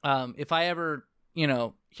if I ever,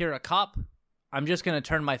 hear a cop, I'm just going to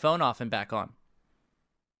turn my phone off and back on.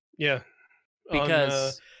 Yeah.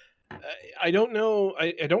 Because I don't know.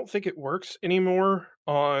 I don't think it works anymore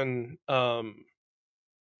on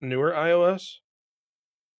newer iOS.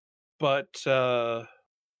 But on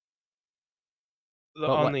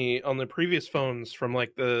the previous phones from,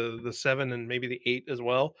 like, the 7 and maybe the 8 as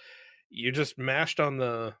well, you just mashed on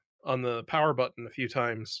the power button a few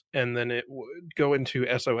times, and then it would go into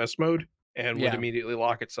SOS mode and would immediately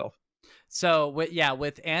lock itself. So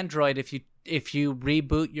with Android, if you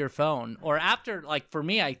reboot your phone, or after, like, for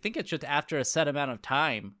me, I think it's just after a set amount of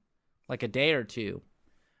time, like a day or two,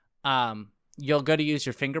 you'll go to use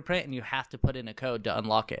your fingerprint and you have to put in a code to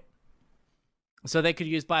unlock it. So they could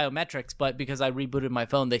use biometrics, but because I rebooted my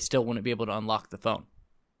phone, they still wouldn't be able to unlock the phone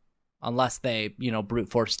unless they, brute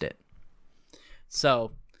forced it.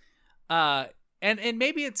 So, and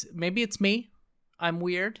maybe it's me. I'm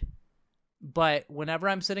weird, but whenever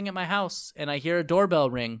I'm sitting at my house and I hear a doorbell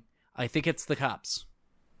ring, I think it's the cops.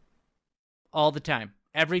 All the time,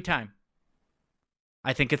 every time.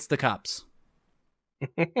 I think it's the cops.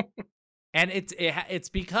 And it's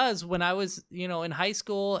because when I was, in high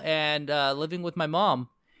school and living with my mom,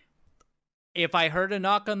 if I heard a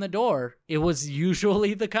knock on the door, it was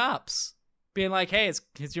usually the cops being like, "Hey, is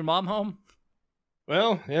your mom home?"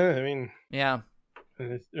 Well, yeah, I mean, yeah.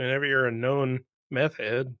 Whenever you're a known meth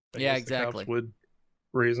head, I guess exactly, the cops would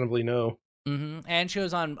reasonably know. Mm-hmm. And she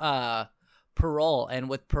was on parole, and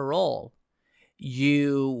with parole,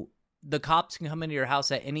 the cops can come into your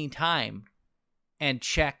house at any time and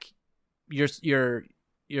check your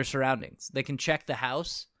surroundings. They can check the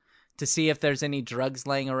house to see if there's any drugs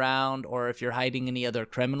laying around or if you're hiding any other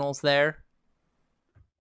criminals there.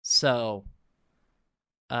 So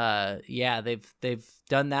they've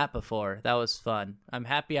done that before. That was fun. I'm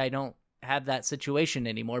happy I don't have that situation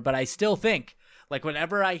anymore, but I still think, like,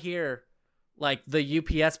 whenever I hear, like, the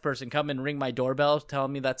UPS person come and ring my doorbell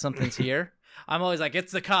telling me that something's here, I'm always like,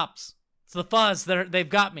 it's the cops. It's the fuzz. They've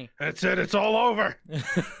got me. That's it. It's all over.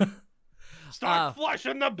 Start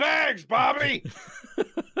flushing the bags, Bobby.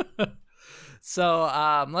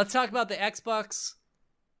 So let's talk about the Xbox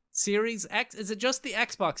Series X. Is it just the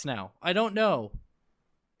Xbox now? I don't know.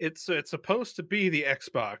 It's supposed to be the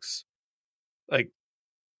Xbox. Like,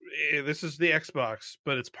 this is the Xbox,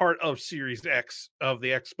 but it's part of Series X of the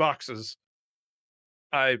Xboxes.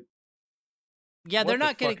 They're not getting. What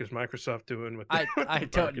the fuck is Microsoft doing with? I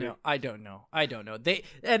don't know. I don't know.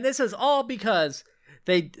 And this is all because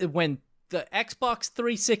when the Xbox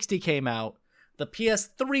 360 came out, the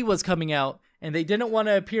PS3 was coming out, and they didn't want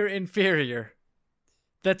to appear inferior.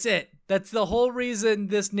 That's it. That's the whole reason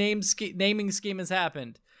this naming scheme has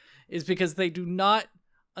happened, is because they do not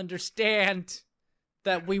understand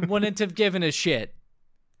that we wouldn't have given a shit.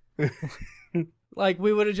 Like,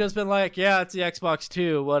 we would have just been like, yeah, it's the Xbox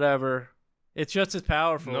 2, whatever. It's just as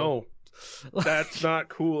powerful. No, that's not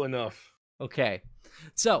cool enough. Okay.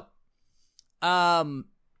 So,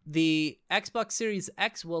 the Xbox Series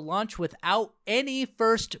X will launch without any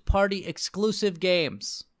first-party exclusive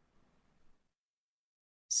games.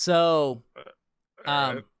 So,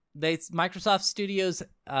 Microsoft Studios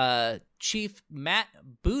chief Matt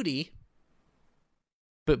Booty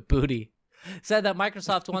said that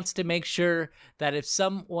Microsoft wants to make sure that if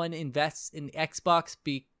someone invests in Xbox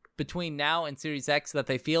between now and Series X, that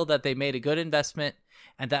they feel that they made a good investment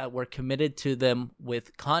and that we're committed to them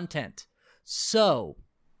with content. So,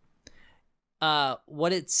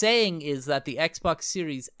 what it's saying is that the Xbox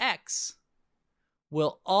Series X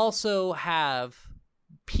will also have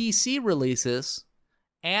PC releases,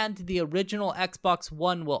 and the original Xbox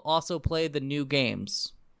One will also play the new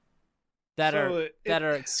games that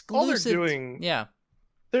are exclusive. All they're doing, yeah,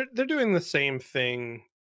 they're doing the same thing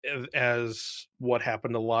as what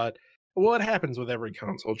happened a lot. What happens with every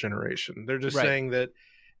console generation? They're just saying that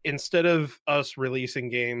instead of us releasing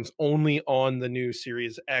games only on the new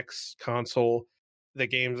Series X console, the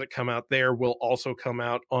games that come out there will also come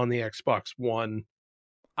out on the Xbox One.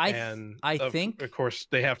 I think, of course,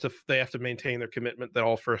 they have to maintain their commitment that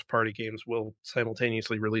all first-party games will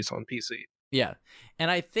simultaneously release on PC. Yeah, and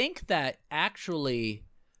I think that actually,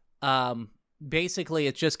 basically,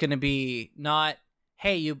 it's just going to be not,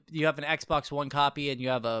 hey, you have an Xbox One copy and you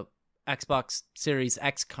have a Xbox Series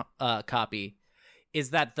X copy. Is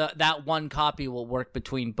that that one copy will work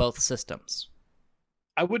between both systems?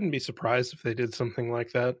 I wouldn't be surprised if they did something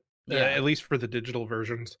like that. At least for the digital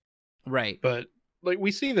versions, right? But like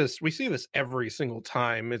we see this every single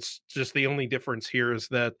time. It's just the only difference here is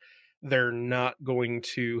that they're not going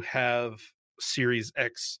to have Series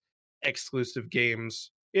X exclusive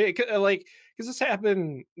games. Because this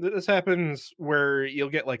happens where you'll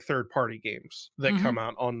get like third-party games that come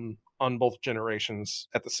out on both generations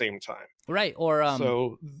at the same time. Right. Or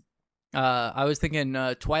I was thinking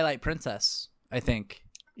Twilight Princess, I think.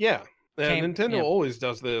 Yeah. Nintendo always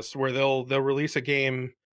does this where they'll release a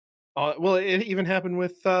game. Well, it even happened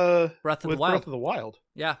with Breath of the Wild.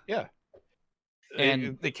 Yeah. Yeah.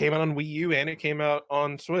 And it came out on Wii U and it came out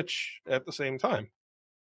on Switch at the same time.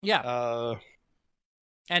 Yeah.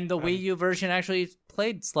 And the Wii U version actually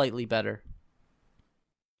played slightly better.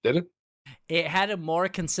 Did it? It had a more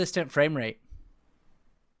consistent frame rate.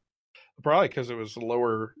 Probably because it was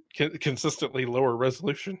consistently lower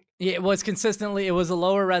resolution. Yeah, it was a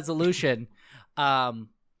lower resolution.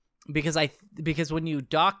 Because when you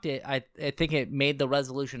docked it, I think it made the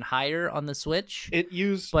resolution higher on the Switch. It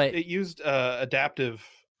used adaptive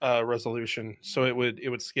resolution, so it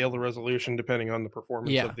would scale the resolution depending on the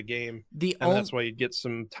performance of the game. That's why you'd get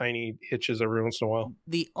some tiny hitches every once in a while.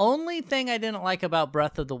 The only thing I didn't like about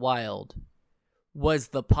Breath of the Wild was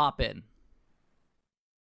the pop-in.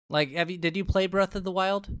 Like, did you play Breath of the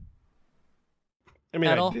Wild? I mean,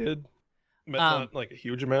 I did, but not like a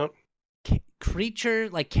huge amount.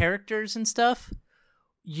 Characters and stuff,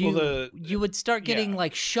 you would start getting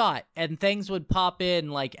like shot, and things would pop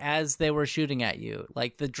in like as they were shooting at you.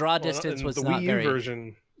 Like the draw distance was not very.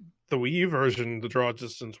 The Wii U version, the draw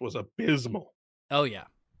distance was abysmal. Oh yeah,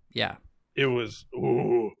 yeah. It was.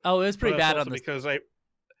 Ooh. Oh, it was pretty bad on this because I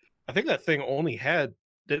think that thing only had.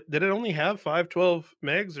 Did it only have 512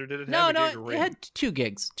 megs, or did it have a gig of RAM? It had 2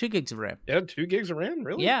 gigs. 2 gigs of RAM. It had 2 gigs of RAM,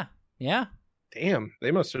 really? Yeah, yeah. Damn,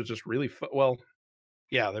 they must have just really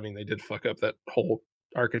yeah, I mean, they did fuck up that whole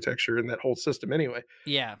architecture and that whole system anyway.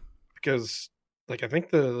 Yeah. Because, like, I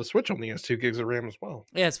think the Switch only has 2 gigs of RAM as well.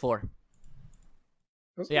 Yeah, it's 4.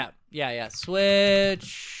 Yeah.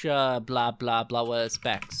 Switch, blah, blah, blah, what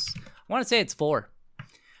specs? I want to say it's 4.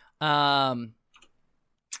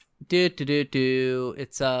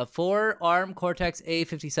 It's 4 ARM Cortex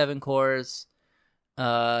A57 cores,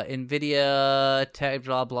 NVIDIA, tech,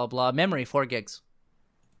 blah, blah, blah. Memory, 4 gigs.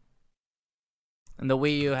 And the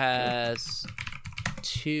Wii U has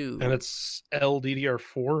 2. And it's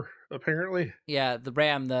LDDR4, apparently. Yeah, the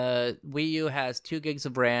RAM. The Wii U has 2 gigs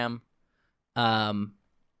of RAM,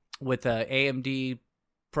 with a AMD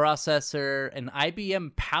processor, an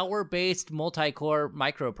IBM Power-based multi-core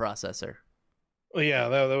microprocessor. Well, yeah,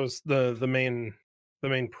 that was the main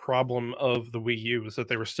problem of the Wii U was that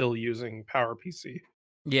they were still using PowerPC.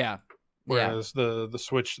 Yeah. Whereas the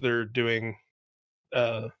Switch, they're doing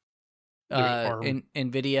ARM.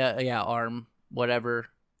 NVIDIA, ARM, whatever.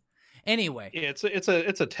 Anyway, yeah, it's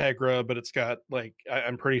a Tegra, but it's got like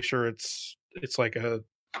I'm pretty sure it's like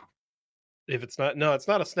it's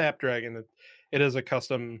not a Snapdragon. It is a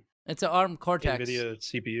custom. It's an ARM Cortex NVIDIA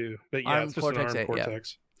CPU, but yeah, ARM it's just Cortex an ARM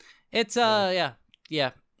Cortex. Yeah. It's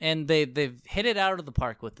yeah, and they've hit it out of the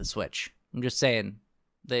park with the Switch. I'm just saying,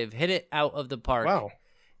 they've hit it out of the park. Wow.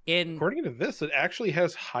 According to this, it actually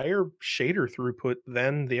has higher shader throughput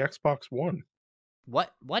than the Xbox One.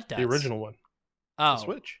 What does? The original one. Oh, the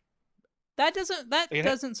Switch. That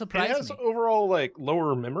doesn't surprise me. It has overall like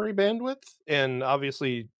lower memory bandwidth and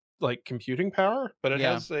obviously like computing power, but it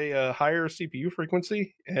has a higher CPU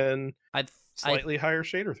frequency and slightly higher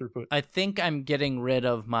shader throughput. I think I'm getting rid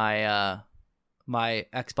of my my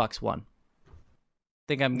Xbox One. I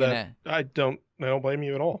think I'm gonna. I don't blame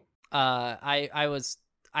you at all. I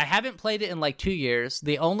I haven't played it in like 2 years.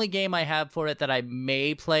 The only game I have for it that I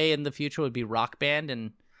may play in the future would be Rock Band,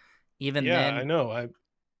 and even then, I know.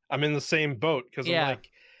 I'm in the same boat because I'm like,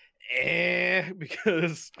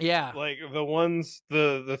 because like the ones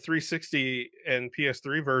the 360 and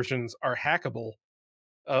PS3 versions are hackable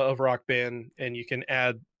of Rock Band, and you can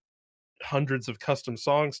add hundreds of custom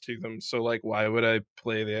songs to them. So like, why would I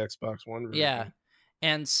play the Xbox One version? Yeah.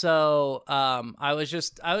 And so I was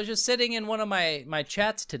just sitting in one of my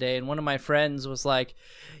chats today, and one of my friends was like,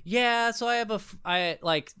 yeah, so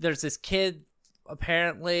there's this kid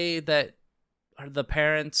apparently that the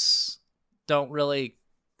parents don't really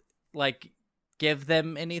like give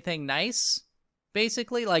them anything nice,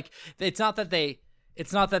 basically. Like it's not that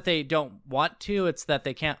they don't want to, it's that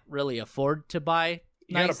they can't really afford to buy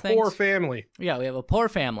nice things. Poor family. Yeah, we have a poor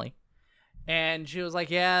family. And she was like,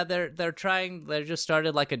 yeah, they just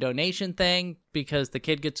started like a donation thing because the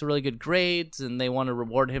kid gets really good grades and they want to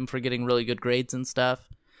reward him for getting really good grades and stuff.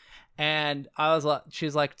 And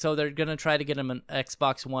she's like, so they're going to try to get him an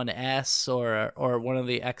Xbox One S or one of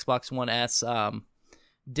the Xbox One S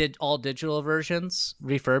did all digital versions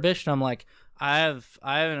refurbished. And I'm like, I have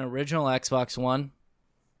an original Xbox One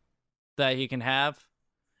that he can have.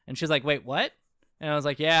 And she's like, wait, what? And I was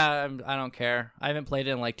like, yeah, I don't care. I haven't played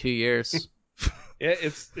it in like 2 years. Yeah,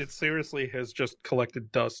 it seriously has just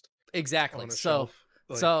collected dust. Exactly. So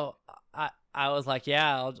I was like,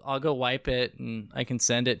 yeah, I'll go wipe it and I can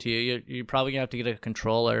send it to you. You're probably gonna have to get a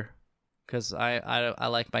controller because I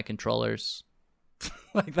like my controllers.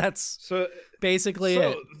 Like that's basically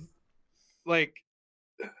it. Like,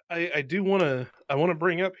 I want to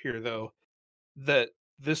bring up here though that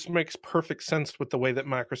this makes perfect sense with the way that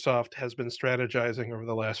Microsoft has been strategizing over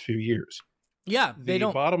the last few years. Yeah, they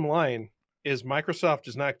don't. The bottom line is Microsoft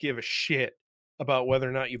does not give a shit about whether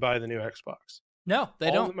or not you buy the new Xbox. No,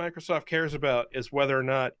 they don't. All that Microsoft cares about is whether or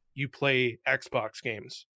not you play Xbox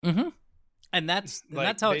games. Mm-hmm. And that's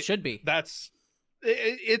how it should be.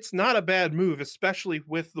 It's not a bad move, especially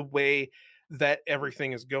with the way that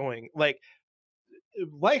everything is going. I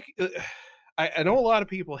know a lot of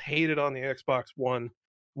people hated on the Xbox One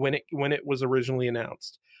when it was originally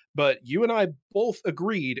announced, but you and I both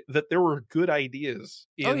agreed that there were good ideas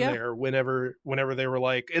in there whenever they were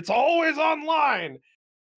like, it's always online.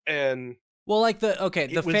 And well, like the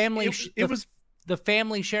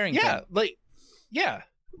family sharing thing.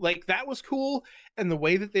 Like that was cool. And the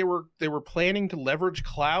way that they were planning to leverage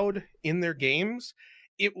cloud in their games,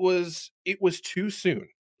 it was too soon.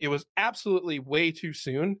 It was absolutely way too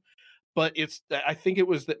soon. But I think it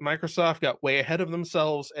was that Microsoft got way ahead of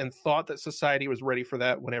themselves and thought that society was ready for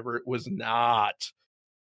that whenever it was not.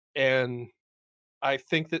 And I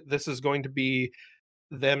think that this is going to be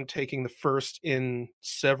them taking the first in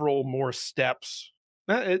several more steps.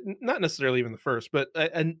 Not necessarily even the first, but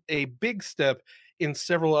a big step in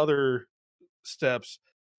several other steps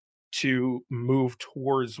to move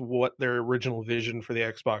towards what their original vision for the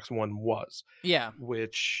Xbox One was. Yeah.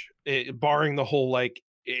 Which, barring the whole like,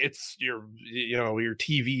 it's your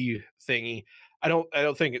TV thingy. I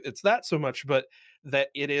don't think it's that so much, but that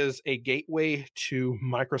it is a gateway to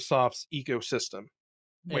Microsoft's ecosystem.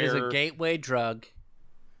 It is a gateway drug.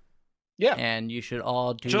 Yeah. And you should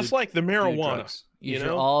all do just like the marijuana. You should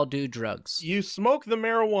all do drugs. You smoke the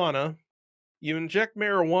marijuana, you inject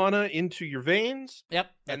marijuana into your veins.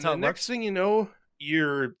 Yep. That's how it works. Next thing you know,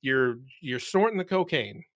 you're snorting the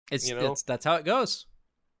cocaine. That's how it goes.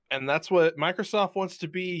 And that's what Microsoft wants to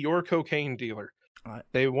be, your cocaine dealer.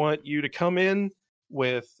 They want you to come in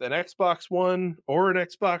with an Xbox One or an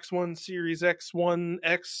Xbox One Series X1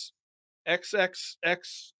 X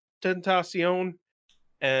XXX Tentacion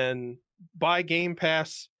and buy Game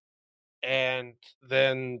Pass, and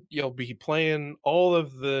then you'll be playing all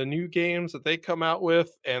of the new games that they come out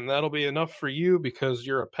with, and that'll be enough for you because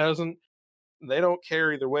you're a peasant. They don't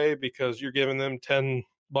care either way because you're giving them $10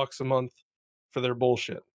 a month for their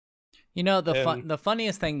bullshit. You know, the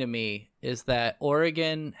funniest thing to me is that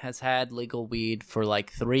Oregon has had legal weed for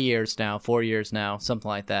like 3 years now, 4 years now, something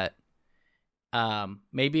like that.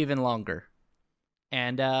 Maybe even longer.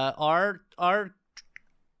 And our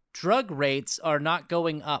drug rates are not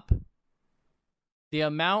going up. The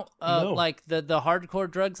amount of like the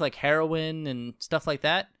hardcore drugs like heroin and stuff like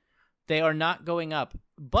that, they are not going up.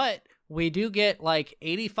 But we do get like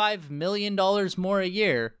 $85 million more a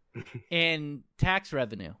year in tax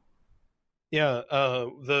revenue. Yeah,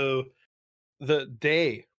 the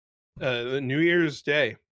day, the New Year's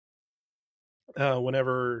Day,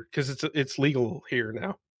 whenever, because it's legal here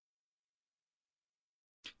now.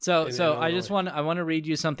 So I want to read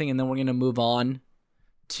you something, and then we're gonna move on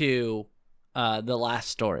to the last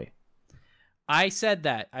story. I said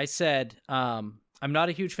that. I said, I'm not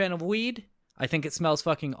a huge fan of weed. I think it smells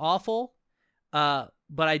fucking awful. But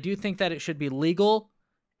I do think that it should be legal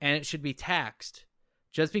and it should be taxed.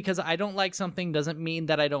 Just because I don't like something doesn't mean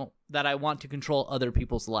that I want to control other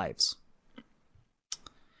people's lives.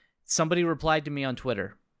 Somebody replied to me on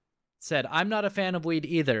Twitter, said, I'm not a fan of weed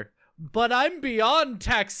either, but I'm beyond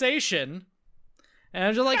taxation. And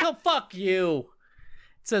I'm just like, oh, fuck you.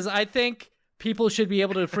 It says, I think people should be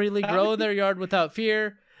able to freely grow in their yard without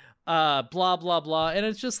fear, blah, blah, blah. And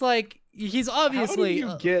it's just like, he's obviously...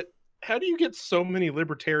 How do you get so many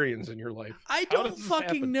libertarians in your life? I don't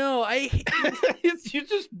fucking know. You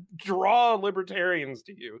just draw libertarians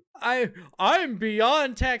to you. I'm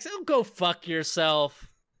beyond tax. Oh, go fuck yourself.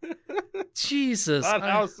 Jesus. That's not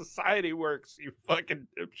how society works, you fucking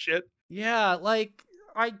shit. Yeah, like,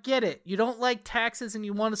 I get it. You don't like taxes and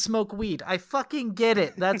you want to smoke weed. I fucking get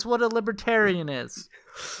it. That's what a libertarian is.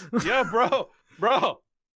 Yeah, bro.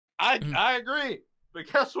 I agree.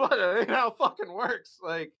 But guess what? It ain't how it fucking works.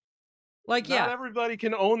 Like, yeah. Not everybody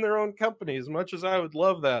can own their own company, as much as I would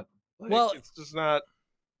love that. Well, it's just not.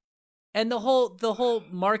 And the whole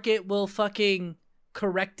market will fucking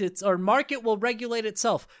market will regulate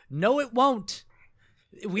itself. No, it won't.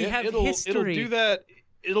 We have history.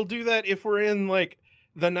 It'll do that if we're in like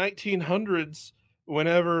the 1900s,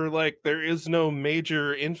 whenever like there is no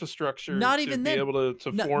major infrastructure to be able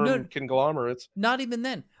to form conglomerates. Not even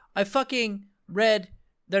then. I fucking read.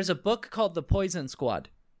 There's a book called The Poison Squad.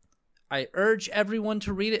 I urge everyone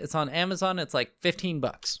to read it. It's on Amazon. It's like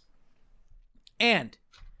 $15. And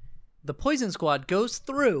the Poison Squad goes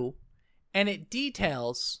through and it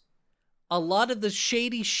details a lot of the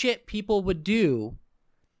shady shit people would do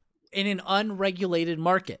in an unregulated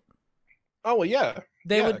market. Oh, well, yeah.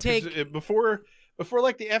 They would take... Before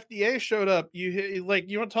like the FDA showed up, you want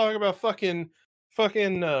to talk about fucking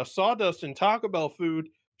sawdust and Taco Bell food?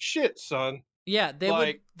 Shit, son. Yeah,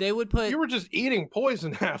 they would put... You were just eating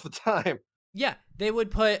poison half the time. Yeah, they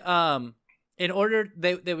would put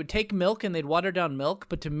they would take milk and they'd water down milk,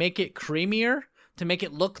 but to make it creamier, to make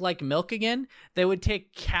it look like milk again, they would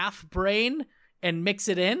take calf brain and mix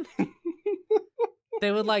it in.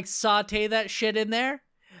 They would like saute that shit in there.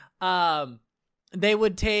 They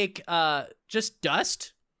would take just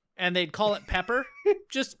dust and they'd call it pepper.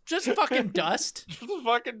 just fucking dust. Just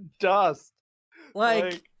fucking dust.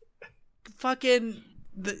 Like fucking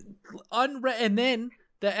and then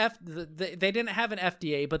they didn't have an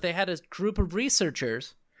FDA, but they had a group of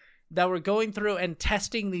researchers that were going through and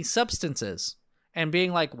testing these substances and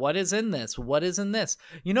being like, what is in this? What is in this?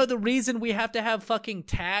 You know the reason we have to have fucking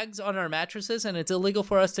tags on our mattresses and it's illegal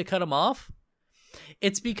for us to cut them off?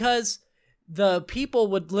 It's because the people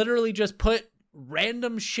would literally just put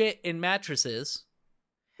random shit in mattresses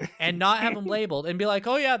and not have them labeled and be like,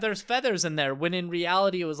 oh yeah, there's feathers in there, when in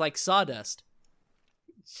reality it was like sawdust.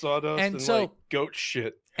 And like goat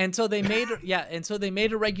shit. And so they made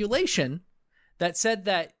a regulation that said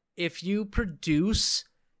that if you produce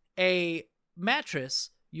a mattress,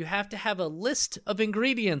 you have to have a list of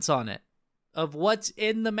ingredients on it of what's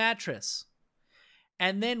in the mattress.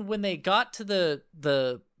 And then when they got to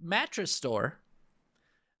the mattress store,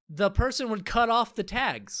 the person would cut off the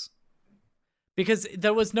tags. Because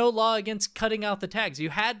there was no law against cutting out the tags. You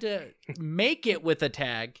had to make it with a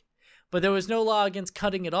tag, but there was no law against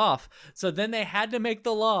cutting it off. So then they had to make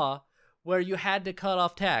the law where you had to cut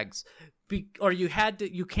off tags.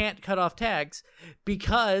 You can't cut off tags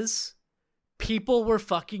because people were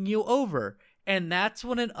fucking you over. And that's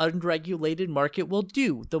what an unregulated market will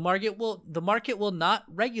do. The market will not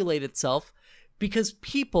regulate itself because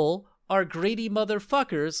people are greedy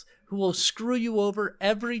motherfuckers who will screw you over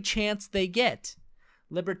every chance they get.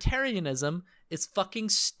 Libertarianism is fucking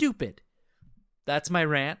stupid. That's my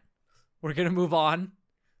rant. We're going to move on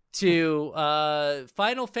to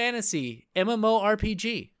Final Fantasy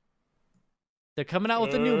MMORPG. They're coming out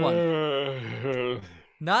with a new one.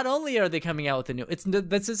 Not only are they coming out with a new...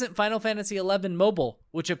 This isn't Final Fantasy XI Mobile,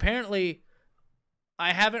 which apparently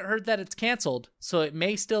I haven't heard that it's canceled, so it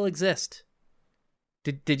may still exist.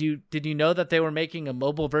 Did you know that they were making a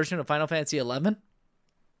mobile version of Final Fantasy XI?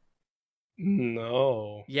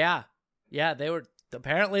 No. Yeah, they were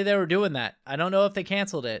doing that. I don't know if they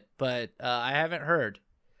canceled it, but I haven't heard.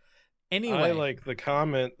 Anyway, I like the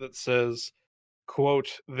comment that says,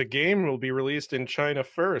 quote, "The game will be released in China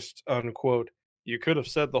first," unquote. You could have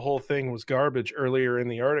said the whole thing was garbage earlier in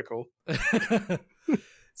the article.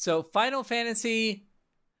 So Final Fantasy,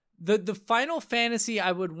 the Final Fantasy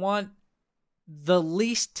I would want the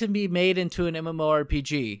least to be made into an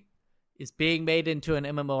MMORPG is being made into an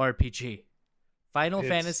MMORPG.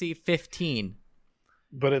 Fantasy 15.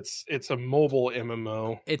 but it's a mobile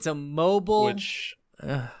MMO. It's a mobile. Which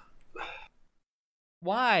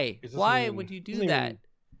why? Why would you do that?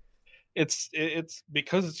 It's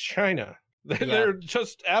because it's China. They're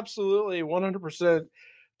just absolutely 100%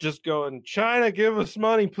 just going, China, give us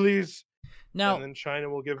money, please. Now, and then China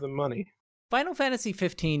will give them money. Final Fantasy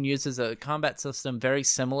 15 uses a combat system very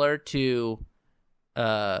similar to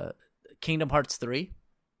Kingdom Hearts 3.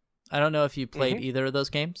 I don't know if you played either of those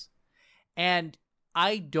games. And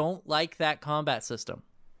I don't like that combat system.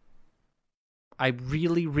 I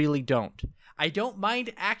really, really don't. I don't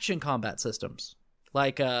mind action combat systems,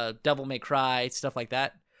 like Devil May Cry, stuff like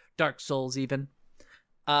that. Dark Souls even.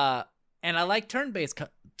 And I like turn-based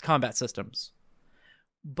combat systems.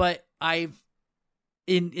 But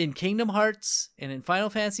in Kingdom Hearts and in Final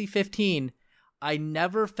Fantasy 15, I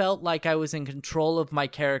never felt like I was in control of my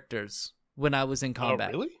characters when I was in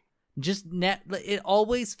combat. Oh, really? It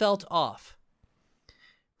always felt off.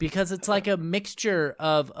 Because it's like a mixture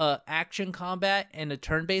of action combat and a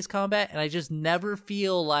turn-based combat, and I just never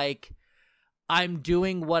feel like I'm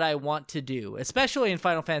doing what I want to do, especially in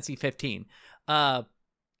Final Fantasy 15.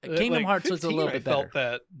 Kingdom Hearts was a little bit better. I felt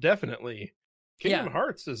that, definitely. Kingdom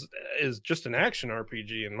Hearts is just an action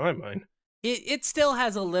RPG in my mind. It still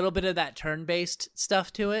has a little bit of that turn-based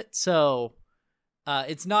stuff to it, so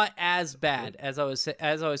it's not as bad as I was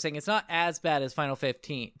saying. It's not as bad as Final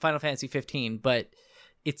Fantasy 15, but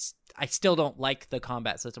I still don't like the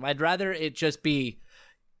combat system. I'd rather it just be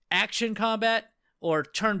action combat or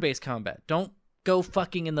turn-based combat. Don't go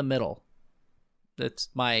fucking in the middle. That's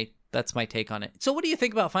my take on it. So what do you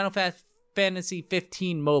think about Final Fantasy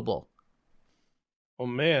 15 mobile? Oh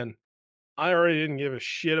man, I already didn't give a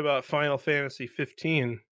shit about Final Fantasy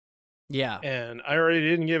 15. Yeah. And I already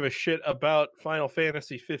didn't give a shit about Final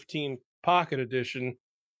Fantasy 15 Pocket Edition.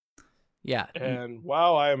 Yeah. And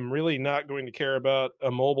wow, I am really not going to care about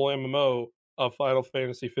a mobile MMO of Final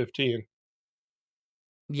Fantasy 15.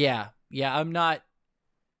 Yeah. Yeah, I'm not.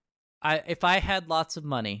 If I had lots of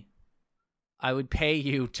money, I would pay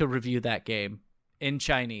you to review that game in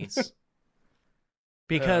Chinese.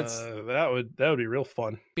 Because that would be real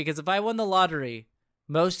fun. Because if I won the lottery,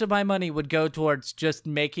 most of my money would go towards just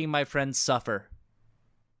making my friends suffer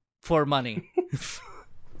for money.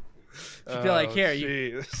 You'd be like, here,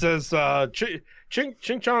 it says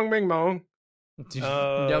ching chong bing bong.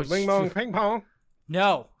 No, bing bong ping pong.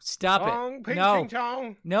 No, stop Bong, it. ping, No, ching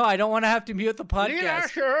chong. No, I don't want to have to mute the podcast. Yeah,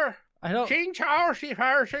 sure. I don't. Ching chong,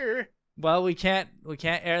 sure. Well, we can't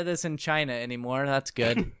air this in China anymore. That's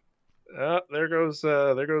good. There goes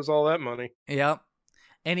all that money. Yep.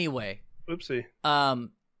 Anyway. Oopsie.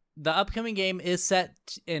 The upcoming game is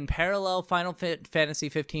set in parallel Final Fantasy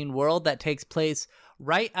 15 world that takes place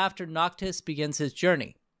right after Noctis begins his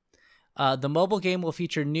journey. The mobile game will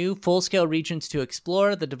feature new full-scale regions to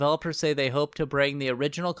explore. The developers say they hope to bring the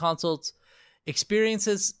original console's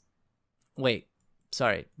experiences...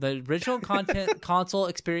 The original console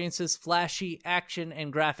experiences flashy action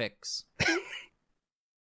and graphics.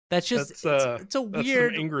 That's just it's a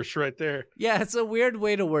weird English right there. Yeah, it's a weird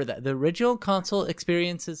way to word that. The original console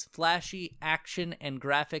experiences flashy action and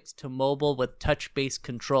graphics to mobile with touch-based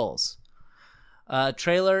controls.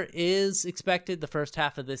 Trailer is expected the first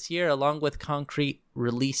half of this year, along with concrete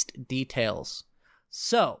released details.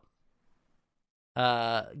 So,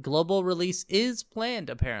 global release is planned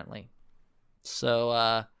apparently.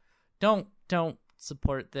 So, don't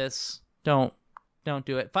support this. Don't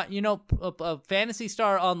do it. You know, Phantasy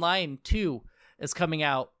Star Online 2 is coming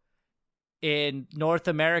out in North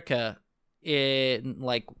America in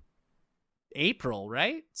like April,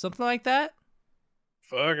 right? Something like that.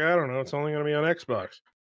 Fuck, I don't know. It's only going to be on Xbox.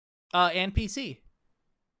 And PC.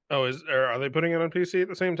 Oh, are they putting it on PC at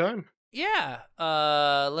the same time? Yeah.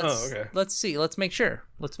 Let's see. Let's make sure.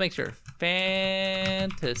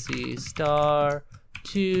 Phantasy Star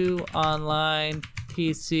 2 Online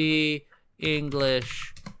PC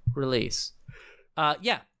English release.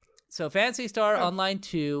 Yeah. So Phantasy Star Online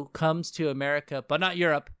 2 comes to America, but not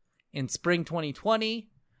Europe, in spring 2020.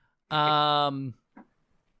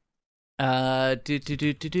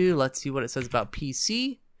 Let's see what it says about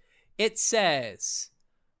PC. It says,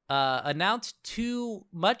 announced to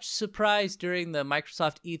much surprise during the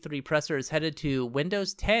Microsoft E3 presser, is headed to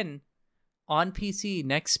Windows 10 on PC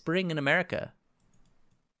next spring in America.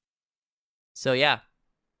 So yeah,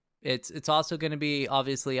 it's also going to be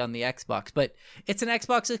obviously on the Xbox, but it's an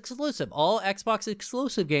Xbox exclusive. All Xbox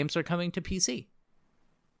exclusive games are coming to PC.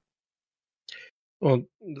 Well,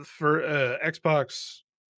 for Xbox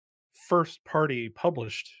first party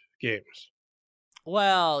published games.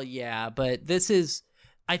 Well, yeah, but this is,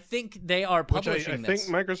 I think they are publishing I think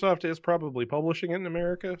Microsoft is probably publishing it in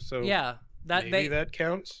America, so yeah, maybe that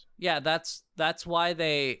counts. Yeah, that's why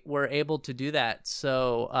they were able to do that.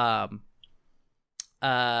 So,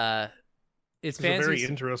 it's a very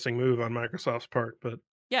interesting move on Microsoft's part, but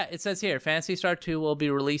yeah, it says here, Phantasy Star 2 will be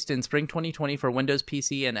released in spring 2020 for Windows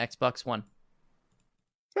PC and Xbox One.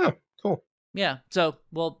 Oh, cool. Yeah, so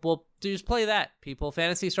we'll just play that, people.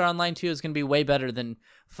 Phantasy Star Online 2 is going to be way better than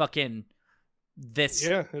fucking this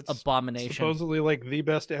abomination. Supposedly like the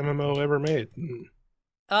best MMO ever made.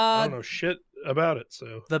 I don't know shit about it,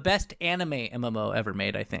 so the best anime MMO ever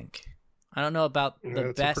made, I think. I don't know about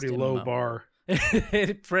the best. A pretty MMO. low bar.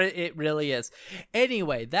 It really is.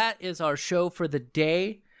 Anyway, that is our show for the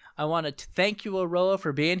day. I want to thank you, Aroa,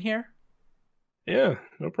 for being here. Yeah,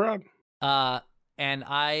 no problem. And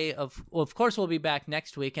I, of course, will be back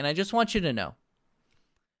next week. And I just want you to know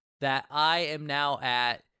that I am now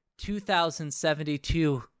at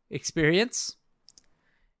 2,072 experience.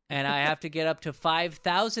 And I have to get up to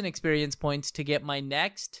 5,000 experience points to get my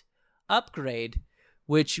next upgrade,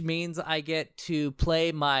 which means I get to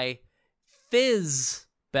play my Fizz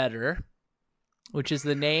better, which is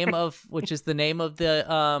the name of the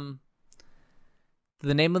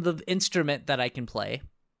instrument that I can play.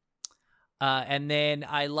 And then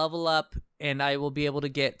I level up and I will be able to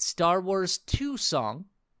get Star Wars 2 song.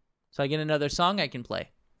 So I get another song I can play.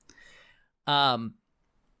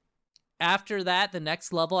 After that, the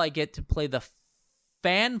next level, I get to play the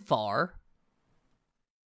fanfare.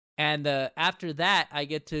 And after that, I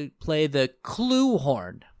get to play the clue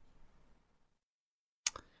horn.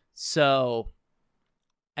 So,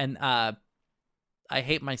 and I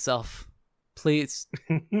hate myself. Please,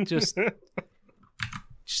 just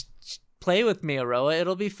play with me, Aroa.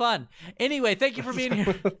 It'll be fun. Anyway, thank you for being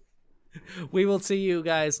here. We will see you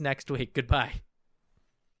guys next week. Goodbye.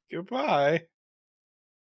 Goodbye.